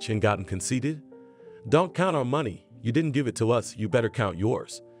gotten rich and gotten conceited? Don't count our money. You didn't give it to us, you better count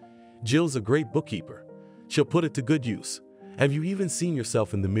yours. Jill's a great bookkeeper. She'll put it to good use. Have you even seen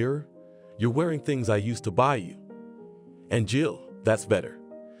yourself in the mirror? You're wearing things I used to buy you. And Jill, that's better.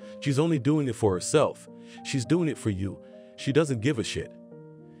 She's only doing it for herself. She's doing it for you. She doesn't give a shit.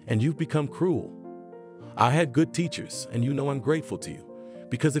 And you've become cruel. I had good teachers, and you know I'm grateful to you.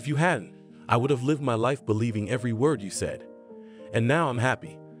 Because if you hadn't, I would have lived my life believing every word you said. And now I'm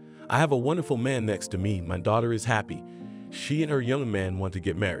happy. I have a wonderful man next to me. My daughter is happy. She and her young man want to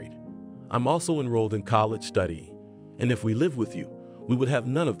get married. I'm also enrolled in college studying. And if we live with you, we would have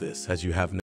none of this as you have now.